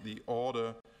also the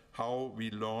order how we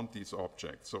learned these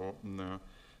objects. So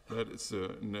That is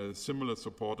a similar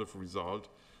supportive result.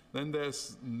 Then there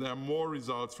are more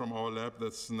results from our lab.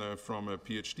 That's from a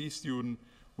PhD student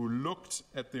who looked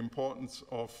at the importance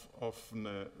of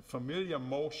familiar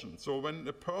motion. So when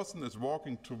a person is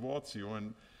walking towards you,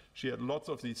 and she had lots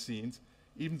of these scenes,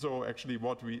 even though actually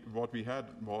what we had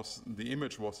was the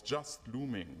image was just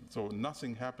looming. So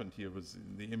nothing happened here with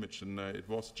the image, and it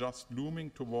was just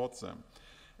looming towards them.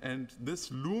 And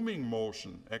this looming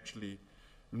motion actually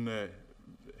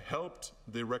helped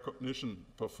the recognition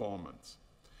performance.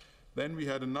 Then we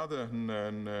had another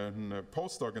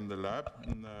postdoc in the lab,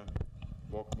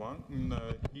 Walk One.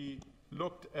 He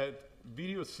looked at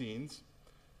video scenes,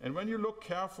 and when you look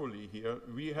carefully here,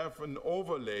 we have an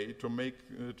overlay to make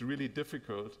it really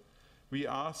difficult. We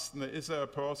asked, is there a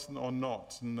person or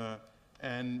not,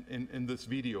 and in this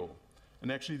video.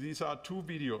 And actually, these are two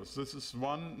videos. This is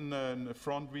one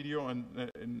front video and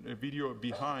a video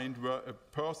behind where a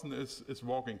person is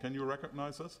walking. Can you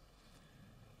recognize this?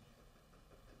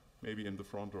 Maybe in the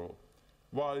front row.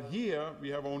 While here, we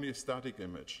have only a static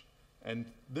image. And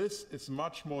this is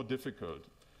much more difficult.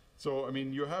 So, I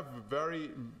mean, you have a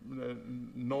very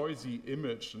noisy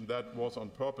image, and that was on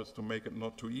purpose to make it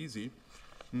not too easy.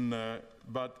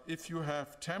 But if you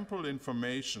have temporal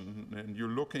information and you're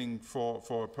looking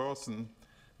for a person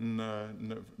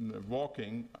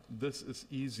walking, this is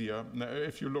easier. Now,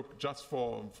 if you look just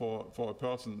for a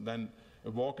person, then a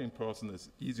walking person is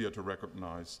easier to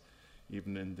recognize,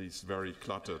 even in these very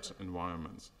cluttered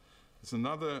environments. There's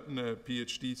another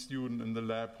PhD student in the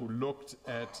lab who looked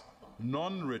at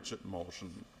non-rigid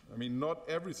motion. I mean, not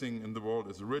everything in the world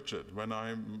is rigid. When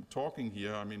I'm talking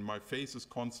here, I mean, my face is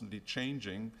constantly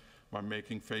changing by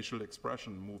making facial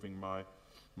expression, moving my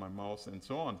mouth and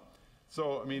so on.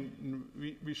 So, I mean,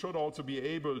 we should also be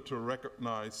able to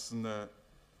recognize a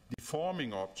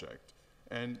deforming object.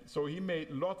 And so he made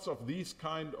lots of these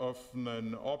kind of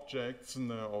objects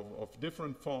of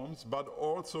different forms, but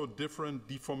also different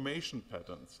deformation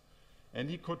patterns. And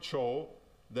he could show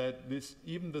that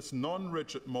even this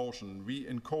non-rigid motion, we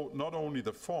encode not only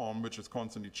the form, which is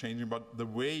constantly changing, but the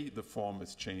way the form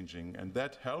is changing. And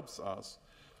that helps us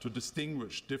to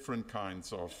distinguish different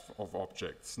kinds of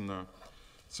objects.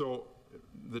 So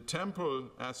the temporal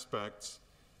aspects,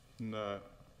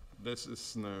 this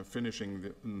is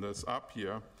finishing this up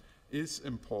here, is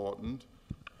important.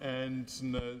 And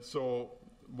so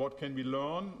what can we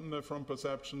learn from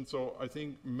perception? So I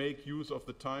think make use of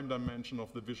the time dimension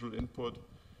of the visual input,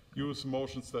 use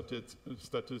motion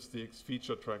statistics,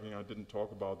 feature tracking, I didn't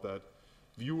talk about that,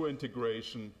 view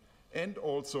integration, and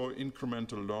also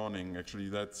incremental learning. Actually,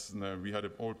 that's, we had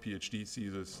an old PhD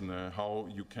thesis, how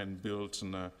you can build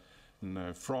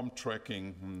from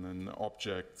tracking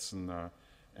objects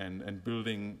and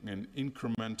building an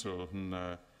incremental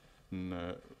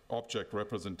object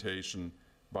representation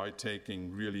by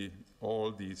taking really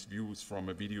all these views from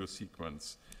a video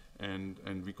sequence.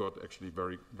 And we got actually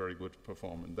very, very good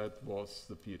performance. That was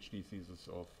the PhD thesis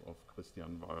of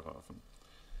Christian Wallrafen,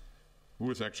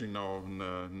 who is actually now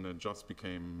just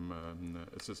became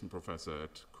assistant professor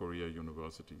at Korea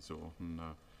University. So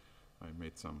I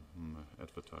made some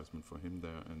advertisement for him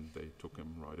there, and they took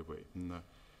him right away.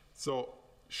 So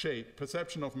shape,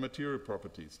 perception of material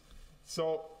properties.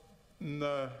 So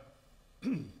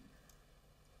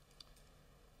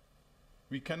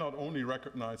we cannot only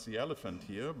recognize the elephant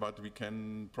here, but we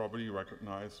can probably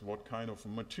recognize what kind of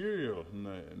material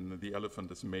the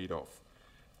elephant is made of.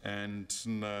 And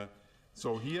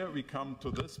so here we come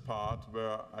to this part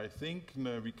where I think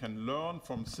we can learn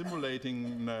from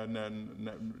simulating,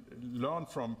 learn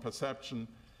from perception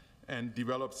and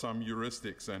develop some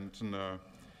heuristics. And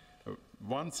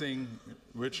one thing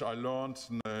which I learned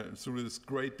through this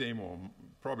great demo,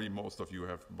 probably most of you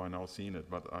have by now seen it,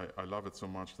 but I love it so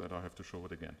much that I have to show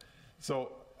it again.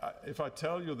 So if I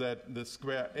tell you that the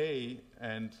square A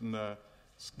and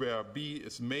square B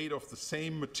is made of the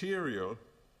same material,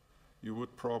 you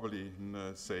would probably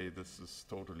say this is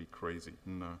totally crazy.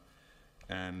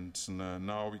 And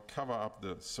now we cover up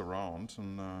the surround,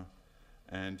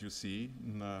 and you see,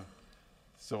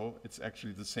 so it's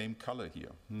actually the same color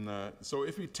here. So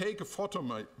if we take a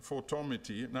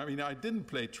photometry, I mean, I didn't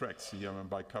play tracks here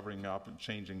by covering up and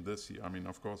changing this here. I mean,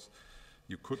 of course,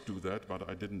 you could do that, but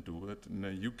I didn't do it.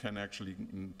 You can actually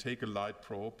take a light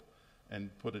probe and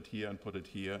put it here,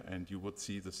 and you would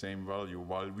see the same value,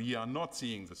 while we are not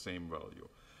seeing the same value.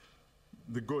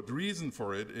 The good reason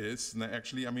for it is,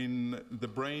 actually, I mean, the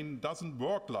brain doesn't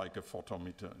work like a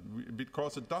photometer,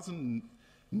 because it doesn't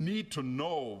need to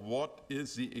know what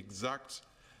is the exact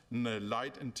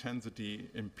light intensity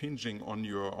impinging on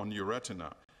your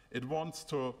retina. It wants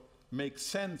to make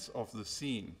sense of the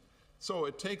scene. So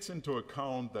it takes into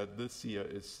account that this here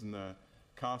is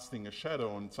casting a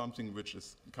shadow, and something which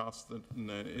is casted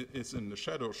is in the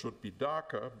shadow should be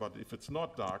darker, but if it's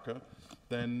not darker,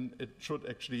 then it should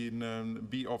actually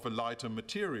be of a lighter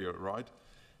material, right?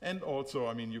 And also,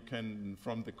 I mean, you can,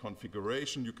 from the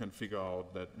configuration, you can figure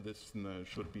out that this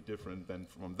should be different than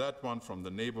from that one, from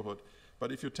the neighborhood.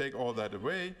 But if you take all that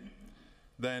away,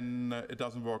 then it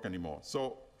doesn't work anymore.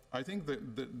 So I think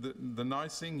the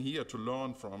nice thing here to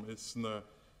learn from is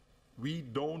we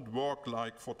don't work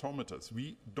like photometers.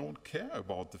 We don't care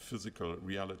about the physical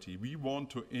reality. We want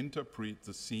to interpret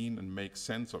the scene and make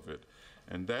sense of it.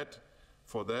 And that,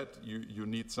 for that, you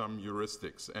need some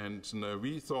heuristics. And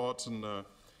we thought,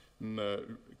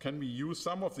 can we use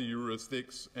some of the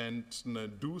heuristics and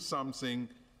do something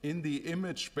in the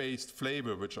image-based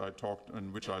flavor, which I talked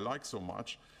and which I like so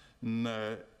much?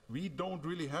 We don't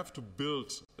really have to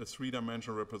build a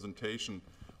three-dimensional representation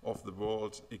of the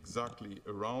world exactly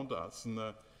around us.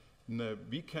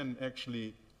 We can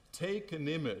actually take an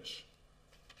image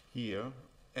here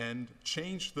and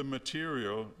change the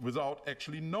material without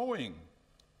actually knowing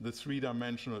the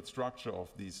three-dimensional structure of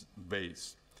these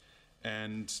bays.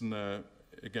 And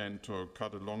again, to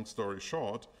cut a long story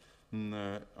short,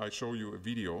 I show you a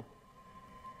video.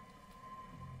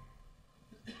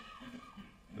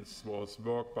 This was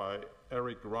work by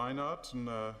Eric Reinhardt,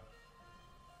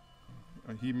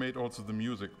 and he made also the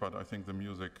music, but I think the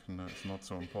music is not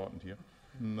so important here.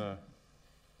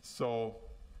 So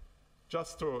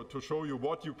just to show you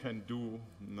what you can do,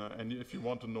 and if you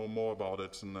want to know more about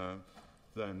it,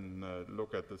 then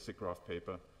look at the SIGGRAPH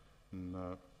paper.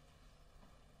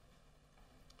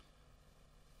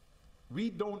 We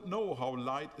don't know how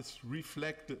light is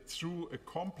reflected through a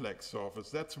complex surface.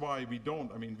 That's why we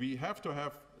don't. I mean, we have to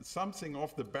have something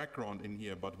of the background in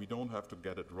here, but we don't have to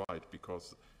get it right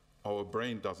because our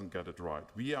brain doesn't get it right.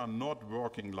 We are not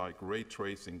working like ray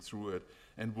tracing through it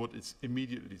and would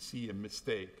immediately see a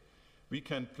mistake. We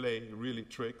can play really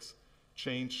tricks,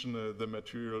 change the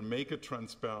material, make it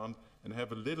transparent, and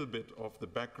have a little bit of the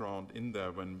background in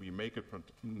there when we make it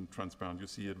transparent. You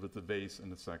see it with the vase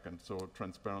in a second. So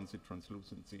transparency,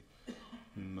 translucency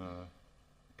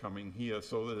coming here.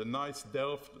 So the nice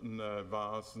Delft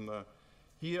vase.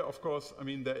 Here, of course, I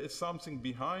mean, there is something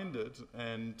behind it.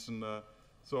 And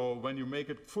so when you make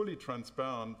it fully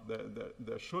transparent,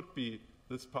 there should be,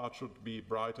 this part should be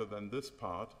brighter than this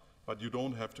part. But you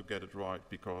don't have to get it right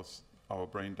because our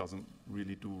brain doesn't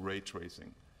really do ray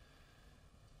tracing.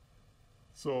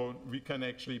 So we can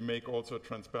actually make also a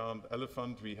transparent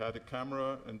elephant. We had a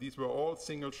camera, and these were all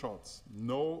single shots,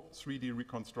 no 3D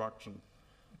reconstruction.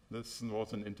 This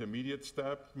was an intermediate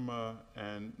step,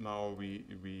 and now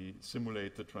we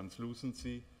simulate the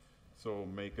translucency, so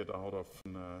make it out of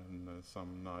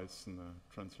some nice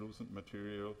translucent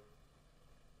material.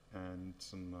 And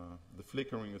the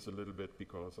flickering is a little bit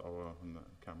because our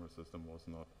camera system was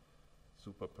not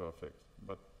super perfect.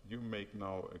 But you make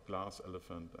now a glass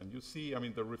elephant, and you see, I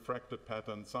mean, the refracted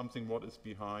pattern, something what is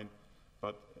behind.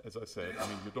 But as I said, I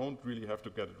mean, you don't really have to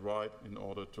get it right in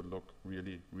order to look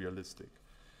really realistic.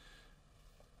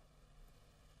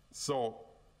 So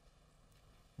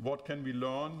what can we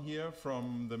learn here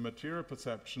from the material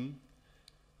perception?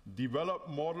 Develop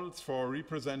models for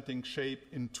representing shape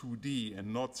in 2D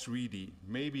and not 3D.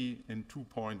 Maybe in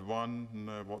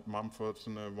 2.1, what Mumford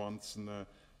once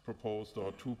proposed,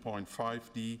 or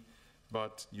 2.5D,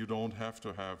 but you don't have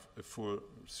to have a full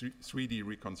 3D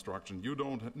reconstruction. You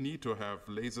don't need to have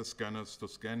laser scanners to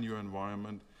scan your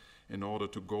environment in order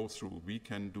to go through. We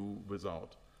can do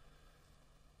without.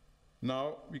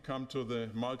 Now we come to the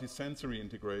multisensory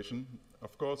integration.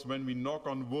 Of course, when we knock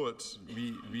on wood,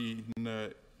 we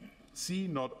see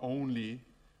not only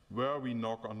where we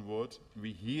knock on wood,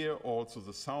 we hear also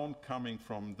the sound coming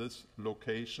from this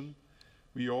location.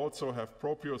 We also have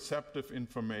proprioceptive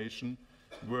information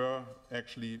where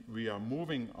actually we are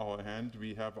moving our hand.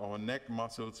 We have our neck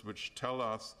muscles which tell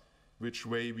us which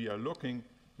way we are looking.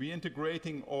 We're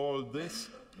integrating all this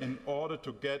in order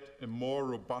to get a more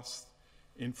robust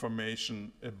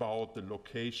information about the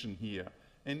location here.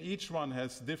 And each one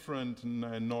has different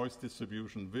noise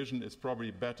distribution. Vision is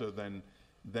probably better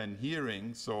than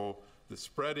hearing, so the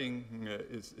spreading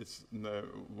is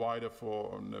wider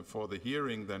for the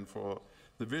hearing than for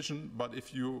the vision. But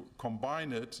if you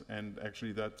combine it, and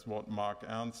actually that's what Mark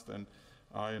Ernst and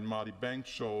I and Marty Banks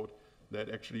showed, that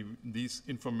actually this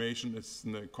information is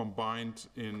combined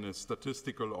in a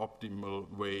statistical optimal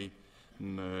way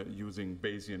using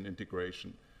Bayesian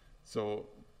integration. So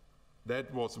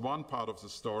that was one part of the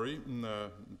story.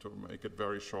 To make it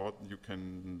very short,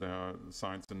 there are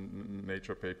science and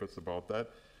nature papers about that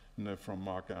from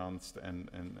Mark Ernst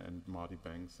and Marty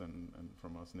Banks and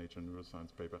from us Nature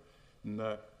Neuroscience paper.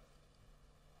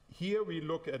 Here we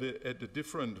look at a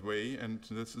different way, and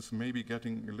this is maybe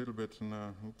getting a little bit,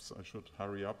 oops, I should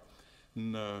hurry up,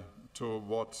 to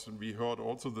what we heard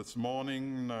also this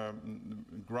morning,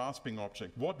 grasping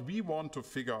object. What we want to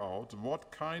figure out,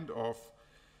 what kind of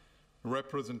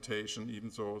representation, even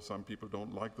though some people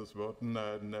don't like this word,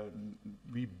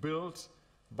 we build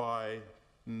by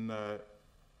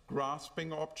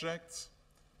grasping objects,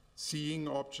 seeing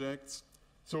objects.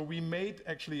 So we made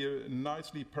actually a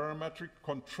nicely parametric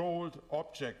controlled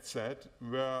object set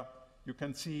where you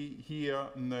can see here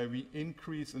we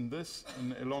increase in this,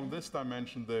 along this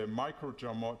dimension, the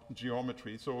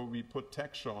microgeometry. So we put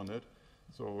texture on it.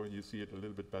 So you see it a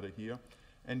little bit better here.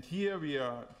 And here we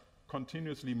are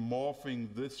continuously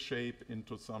morphing this shape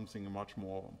into something much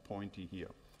more pointy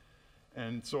here.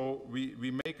 And so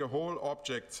we make a whole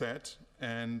object set,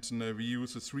 and we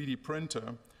use a 3D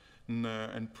printer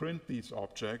and print these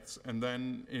objects. And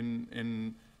then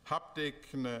in haptic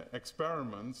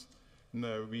experiments,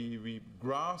 we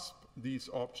grasp these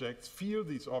objects, feel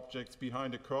these objects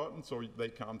behind a curtain so they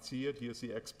can't see it. Here's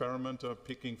the experimenter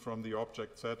picking from the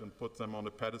object set and put them on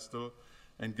a pedestal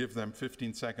and give them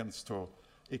 15 seconds to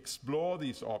explore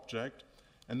these objects.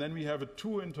 And then we have a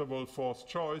two-interval forced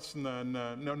choice.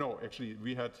 No, actually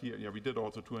we had here, yeah, we did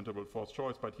also two-interval forced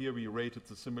choice, but here we rated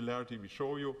the similarity. We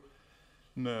show you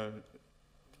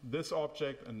this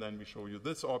object, and then we show you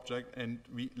this object, and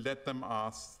we let them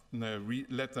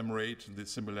let them rate the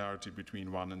similarity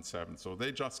between 1 and 7. So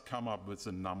they just come up with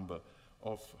a number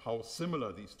of how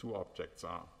similar these two objects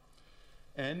are.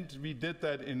 And we did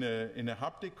that in a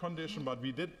haptic condition, but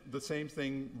we did the same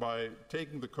thing by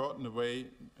taking the curtain away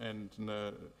and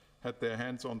had their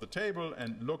hands on the table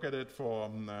and look at it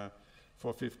for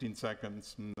 15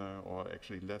 seconds, or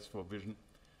actually less for vision.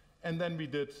 And then we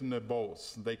did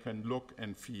both. They can look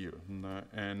and feel.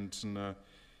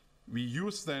 We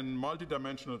use then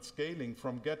multidimensional scaling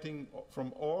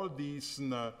from all these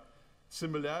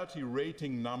similarity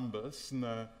rating numbers.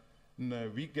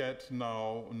 We get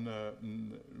now,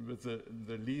 with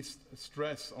the least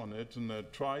stress on it,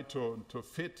 try to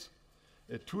fit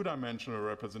a two-dimensional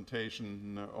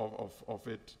representation of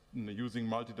it using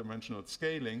multidimensional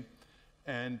scaling.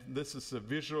 And this is a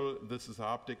visual, this is a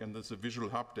haptic, and this is a visual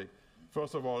haptic.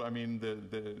 First of all, I mean,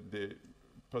 the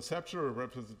perceptual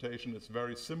representation is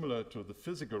very similar to the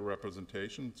physical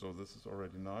representation, so this is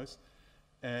already nice.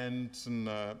 And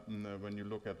when you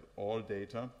look at all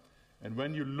data, and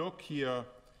when you look here,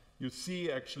 you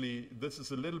see actually this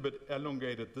is a little bit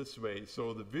elongated this way,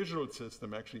 so the visual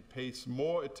system actually pays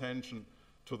more attention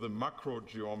to the macro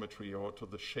geometry or to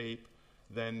the shape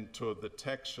than to the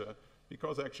texture,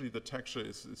 because actually the texture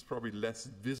is probably less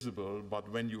visible, but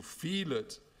when you feel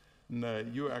it,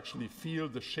 you actually feel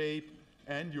the shape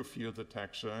and you feel the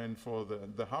texture. And for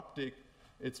the haptic,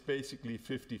 it's basically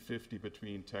 50-50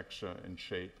 between texture and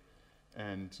shape.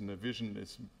 And vision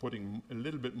is putting a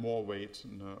little bit more weight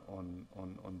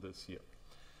on this here.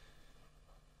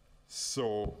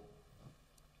 So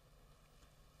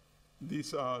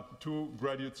these are two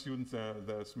graduate students.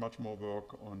 There's much more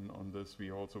work on this.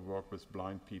 We also work with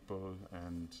blind people,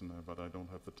 but I don't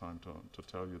have the time to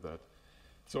tell you that.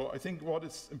 So I think what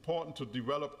is important to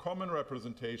develop common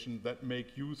representation that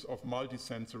make use of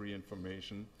multisensory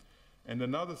information. And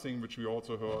another thing which we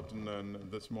also heard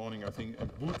this morning, I think, a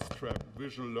bootstrap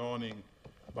visual learning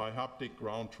by haptic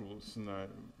ground truths.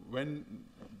 When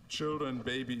children,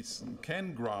 babies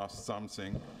can grasp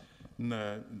something,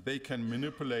 they can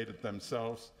manipulate it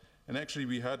themselves. And actually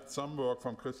we had some work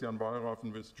from Christian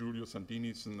Wallraffen with Giulio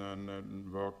Sandini's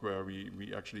work where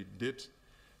we actually did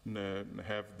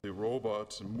have the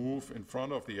robot move in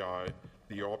front of the eye,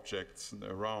 the objects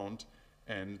around.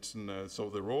 And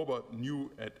so the robot knew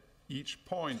at each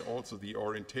point also the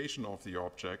orientation of the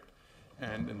object.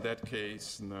 And in that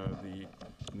case,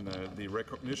 the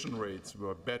recognition rates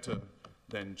were better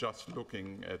than just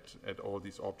looking at all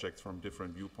these objects from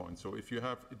different viewpoints. So if you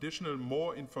have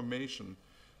more information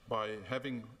by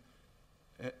having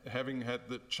had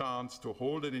the chance to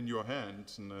hold it in your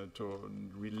hand and to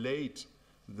relate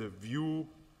the view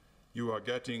you are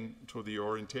getting to the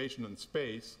orientation in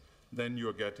space, then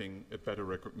you're getting a better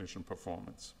recognition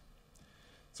performance.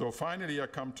 So finally, I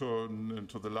come to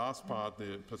the last part,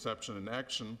 the perception and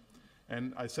action.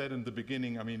 And I said in the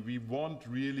beginning, I mean, we want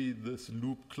really this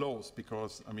loop closed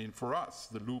because, I mean, for us,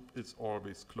 the loop is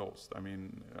always closed. I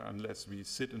mean, unless we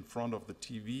sit in front of the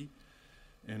TV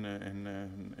in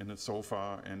a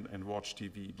sofa and watch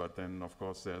TV, but then of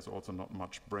course there's also not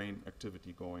much brain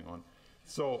activity going on.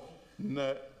 So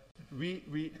we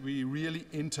really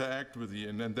interact with you,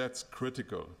 and that's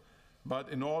critical. But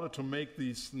in order to make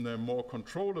these more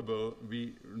controllable,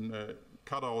 we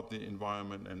cut out the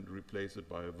environment and replace it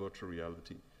by a virtual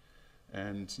reality.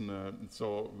 And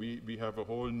so we have a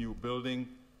whole new building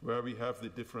where we have the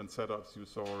different setups you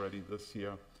saw already this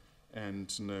year.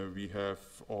 And we have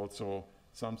also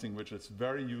something which is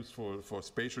very useful for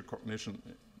spatial cognition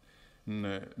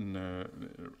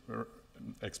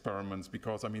experiments,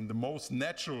 because I mean the most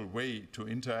natural way to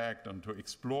interact and to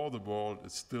explore the world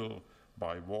is still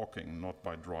by walking, not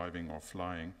by driving or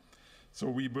flying. So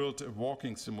we built a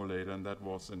walking simulator, and that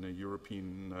was in a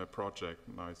European project,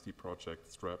 an ISD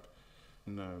project, STRAP.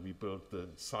 And we built the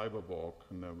Cyberwalk,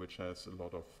 which has a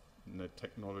lot of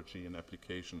technology and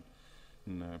application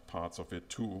parts of it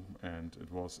too. And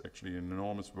it was actually an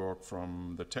enormous work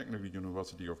from the Technical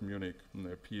University of Munich,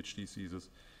 a PhD thesis,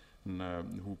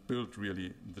 who built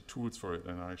really the tools for it.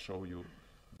 And I show you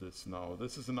this now.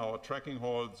 This is in our tracking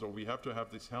hall, so we have to have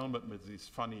this helmet with these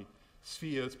funny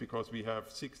spheres because we have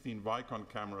 16 Vicon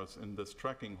cameras in this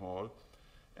tracking hall.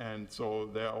 And so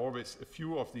there are always a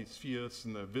few of these spheres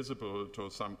visible to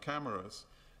some cameras.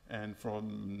 And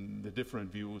from the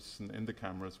different views in the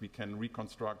cameras, we can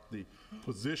reconstruct the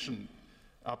position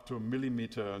up to a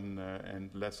millimeter and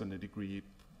less than a degree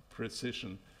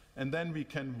precision. And then we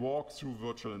can walk through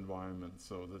virtual environments.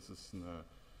 So this is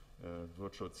a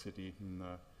virtual city.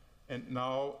 And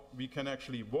now we can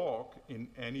actually walk in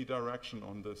any direction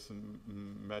on this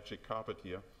magic carpet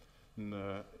here. And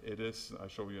it is, I'll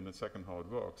show you in a second how it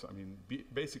works. I mean,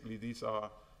 basically these are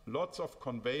lots of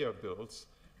conveyor belts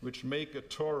which make a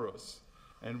torus,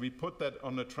 and we put that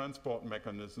on a transport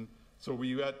mechanism. So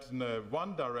we get in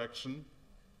one direction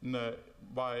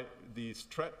by these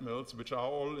treadmills, which are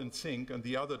all in sync, and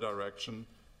the other direction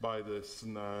by this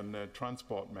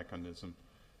transport mechanism.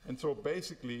 And so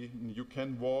basically, you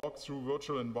can walk through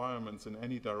virtual environments in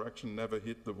any direction, never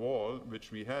hit the wall,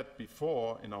 which we had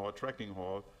before in our tracking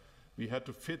hall. We had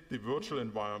to fit the virtual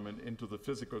environment into the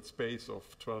physical space of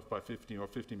 12 by 15 or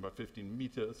 15 by 15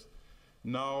 meters.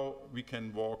 Now we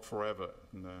can walk forever,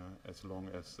 as long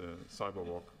as the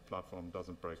Cyberwalk platform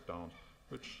doesn't break down,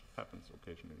 which happens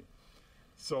occasionally.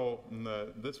 So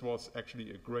this was actually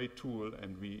a great tool,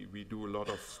 and we do a lot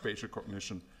of spatial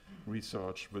cognition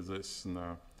research with this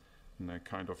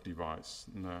kind of device.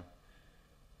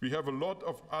 We have a lot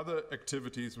of other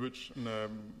activities which,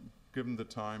 given the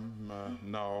time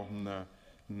now,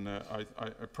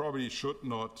 I probably should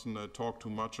not talk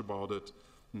too much about it.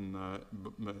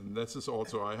 This is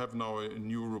also, I have now a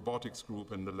new robotics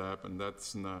group in the lab, and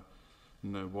that's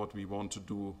what we want to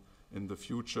do in the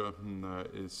future.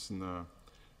 Is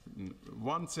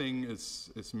one thing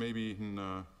is maybe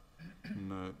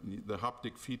the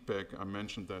haptic feedback. I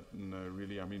mentioned that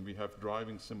really, I mean, we have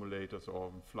driving simulators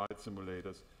or flight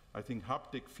simulators. I think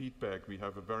haptic feedback, we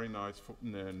have a very nice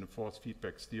force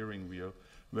feedback steering wheel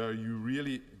where you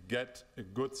really get a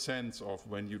good sense of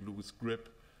when you lose grip,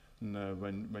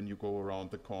 when you go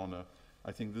around the corner.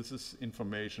 I think this is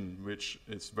information which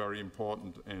is very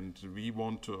important, and we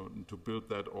want to build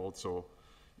that also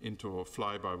into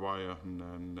fly-by-wire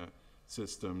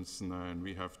systems, and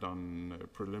we have done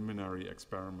preliminary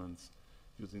experiments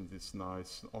using this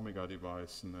nice Omega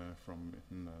device from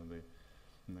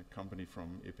the company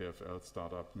from EPFL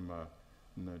startup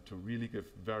to really give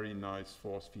very nice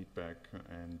force feedback,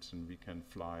 and we can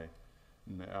fly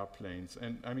airplanes.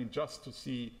 And I mean, just to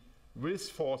see with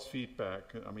force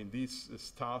feedback, I mean, this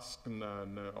is task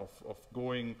of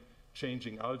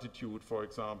changing altitude, for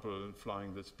example,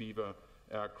 flying this Beaver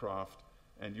aircraft,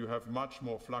 and you have much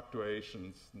more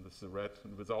fluctuations. This is the red,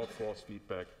 and without force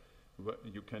feedback,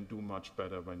 you can do much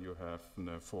better when you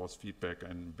have force feedback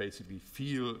and basically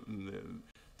feel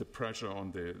the pressure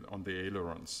on the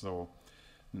ailerons. So,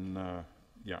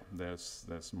 yeah,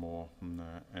 there's more,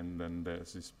 and then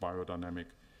there's this biodynamic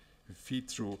feed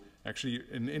through. Actually,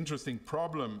 an interesting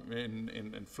problem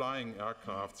in flying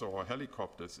aircrafts or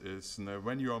helicopters is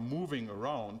when you are moving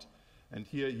around, and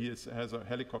here he has a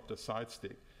helicopter side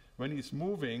stick. When he's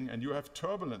moving and you have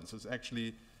turbulences,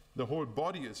 actually the whole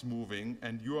body is moving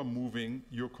and you are moving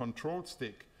your control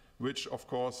stick, which of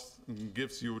course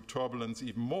gives you turbulence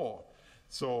even more.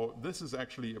 So this is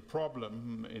actually a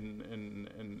problem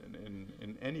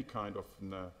in any kind of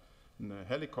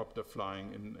helicopter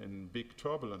flying in big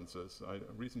turbulences. I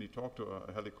recently talked to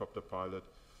a helicopter pilot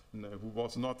who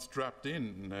was not strapped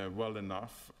in well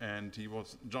enough, and he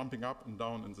was jumping up and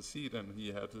down in the seat, and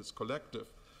he had his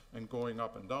collective and going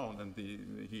up and down, and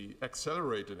he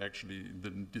accelerated actually the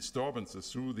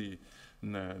disturbances through the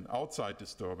outside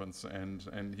disturbance,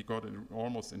 and he got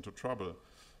almost into trouble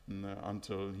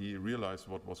until he realized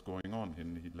what was going on,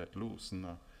 and he let loose.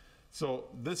 So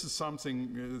this is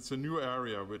something, it's a new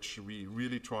area which we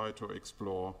really try to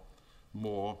explore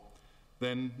more.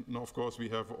 Then, of course, we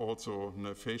have also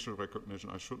facial recognition.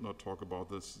 I should not talk about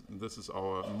this. This is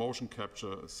our motion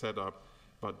capture setup.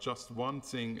 But just one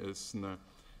thing is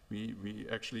we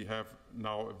actually have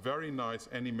now a very nice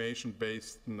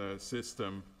animation-based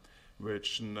system,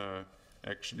 which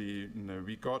actually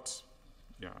we got.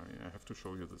 Yeah, I have to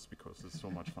show you this because it's so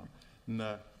much fun.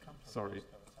 Sorry.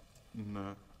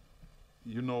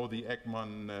 You know the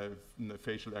Ekman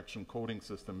facial action coding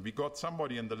system. We got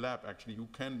somebody in the lab actually who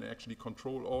can actually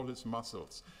control all his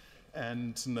muscles.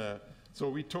 And so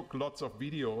we took lots of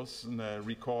videos,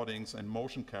 recordings and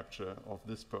motion capture of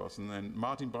this person. And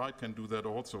Martin Breit can do that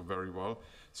also very well.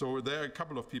 So there are a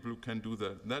couple of people who can do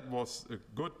that. That was a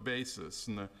good basis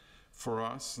for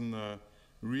us,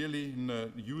 really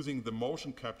using the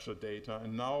motion capture data.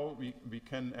 And now we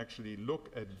can actually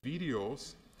look at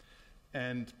videos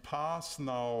and pass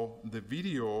now the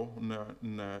video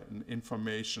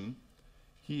information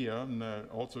here,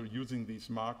 also using these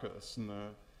markers,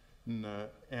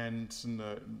 and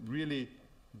really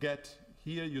get,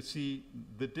 here you see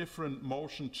the different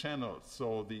motion channels,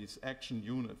 so these action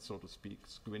units, so to speak,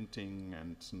 squinting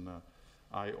and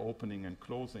eye opening and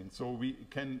closing. So we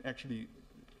can actually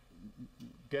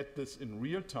get this in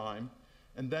real time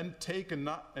and then take an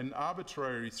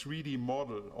arbitrary 3D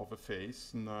model of a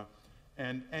face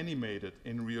and animate it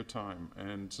in real time.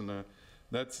 And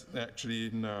that's actually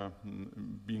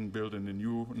being built in a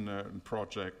new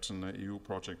project, an EU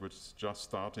project, which is just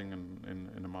starting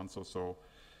in a month or so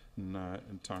in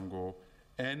Tango,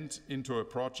 and into a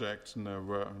project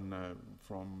where,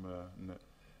 from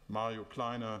Mario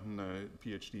Kleiner, a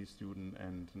PhD student,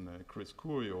 and Chris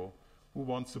Curio, who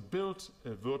wants to build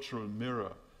a virtual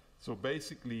mirror. So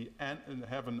basically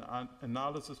have an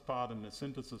analysis part and a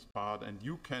synthesis part, and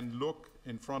you can look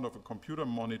in front of a computer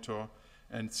monitor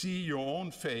and see your own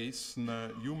face.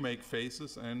 You make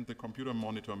faces and the computer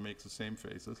monitor makes the same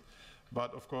faces.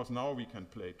 But of course now we can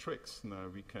play tricks.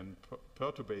 We can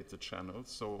perturbate the channels,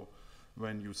 so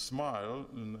when you smile,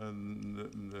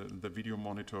 the video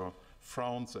monitor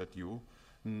frowns at you,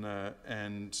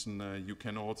 and you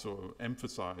can also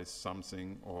emphasize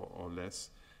something or less.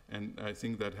 And I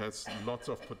think that has lots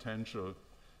of potential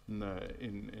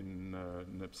in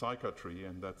psychiatry,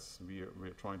 and that's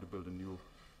we're trying to build a new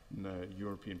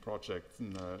European project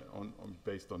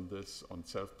based on this, on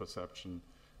self-perception,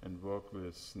 and work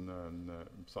with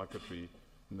psychiatry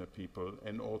people,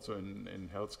 and also in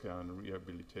healthcare and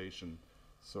rehabilitation.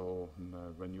 So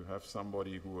when you have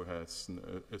somebody who has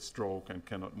a stroke and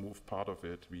cannot move part of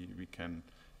it, we can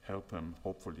help him,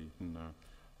 hopefully,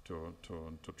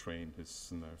 to train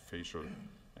his facial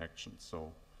actions.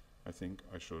 So I think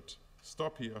I should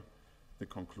stop here. The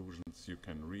conclusions you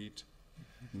can read.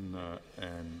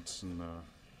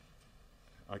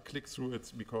 I click through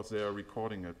it because they are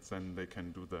recording it, then they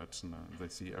can do that, and they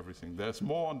see everything. There's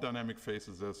more on dynamic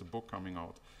faces. There's a book coming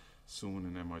out soon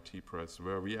in MIT Press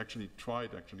where we actually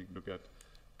tried to get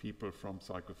people from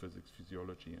psychophysics,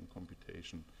 physiology, and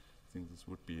computation. I think this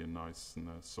would be a nice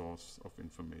source of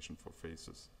information for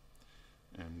faces,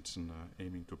 and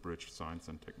aiming to bridge science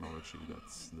and technology.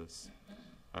 That's this.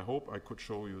 I hope I could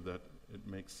show you that it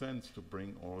makes sense to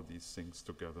bring all these things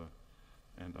together,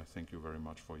 and I thank you very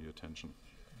much for your attention.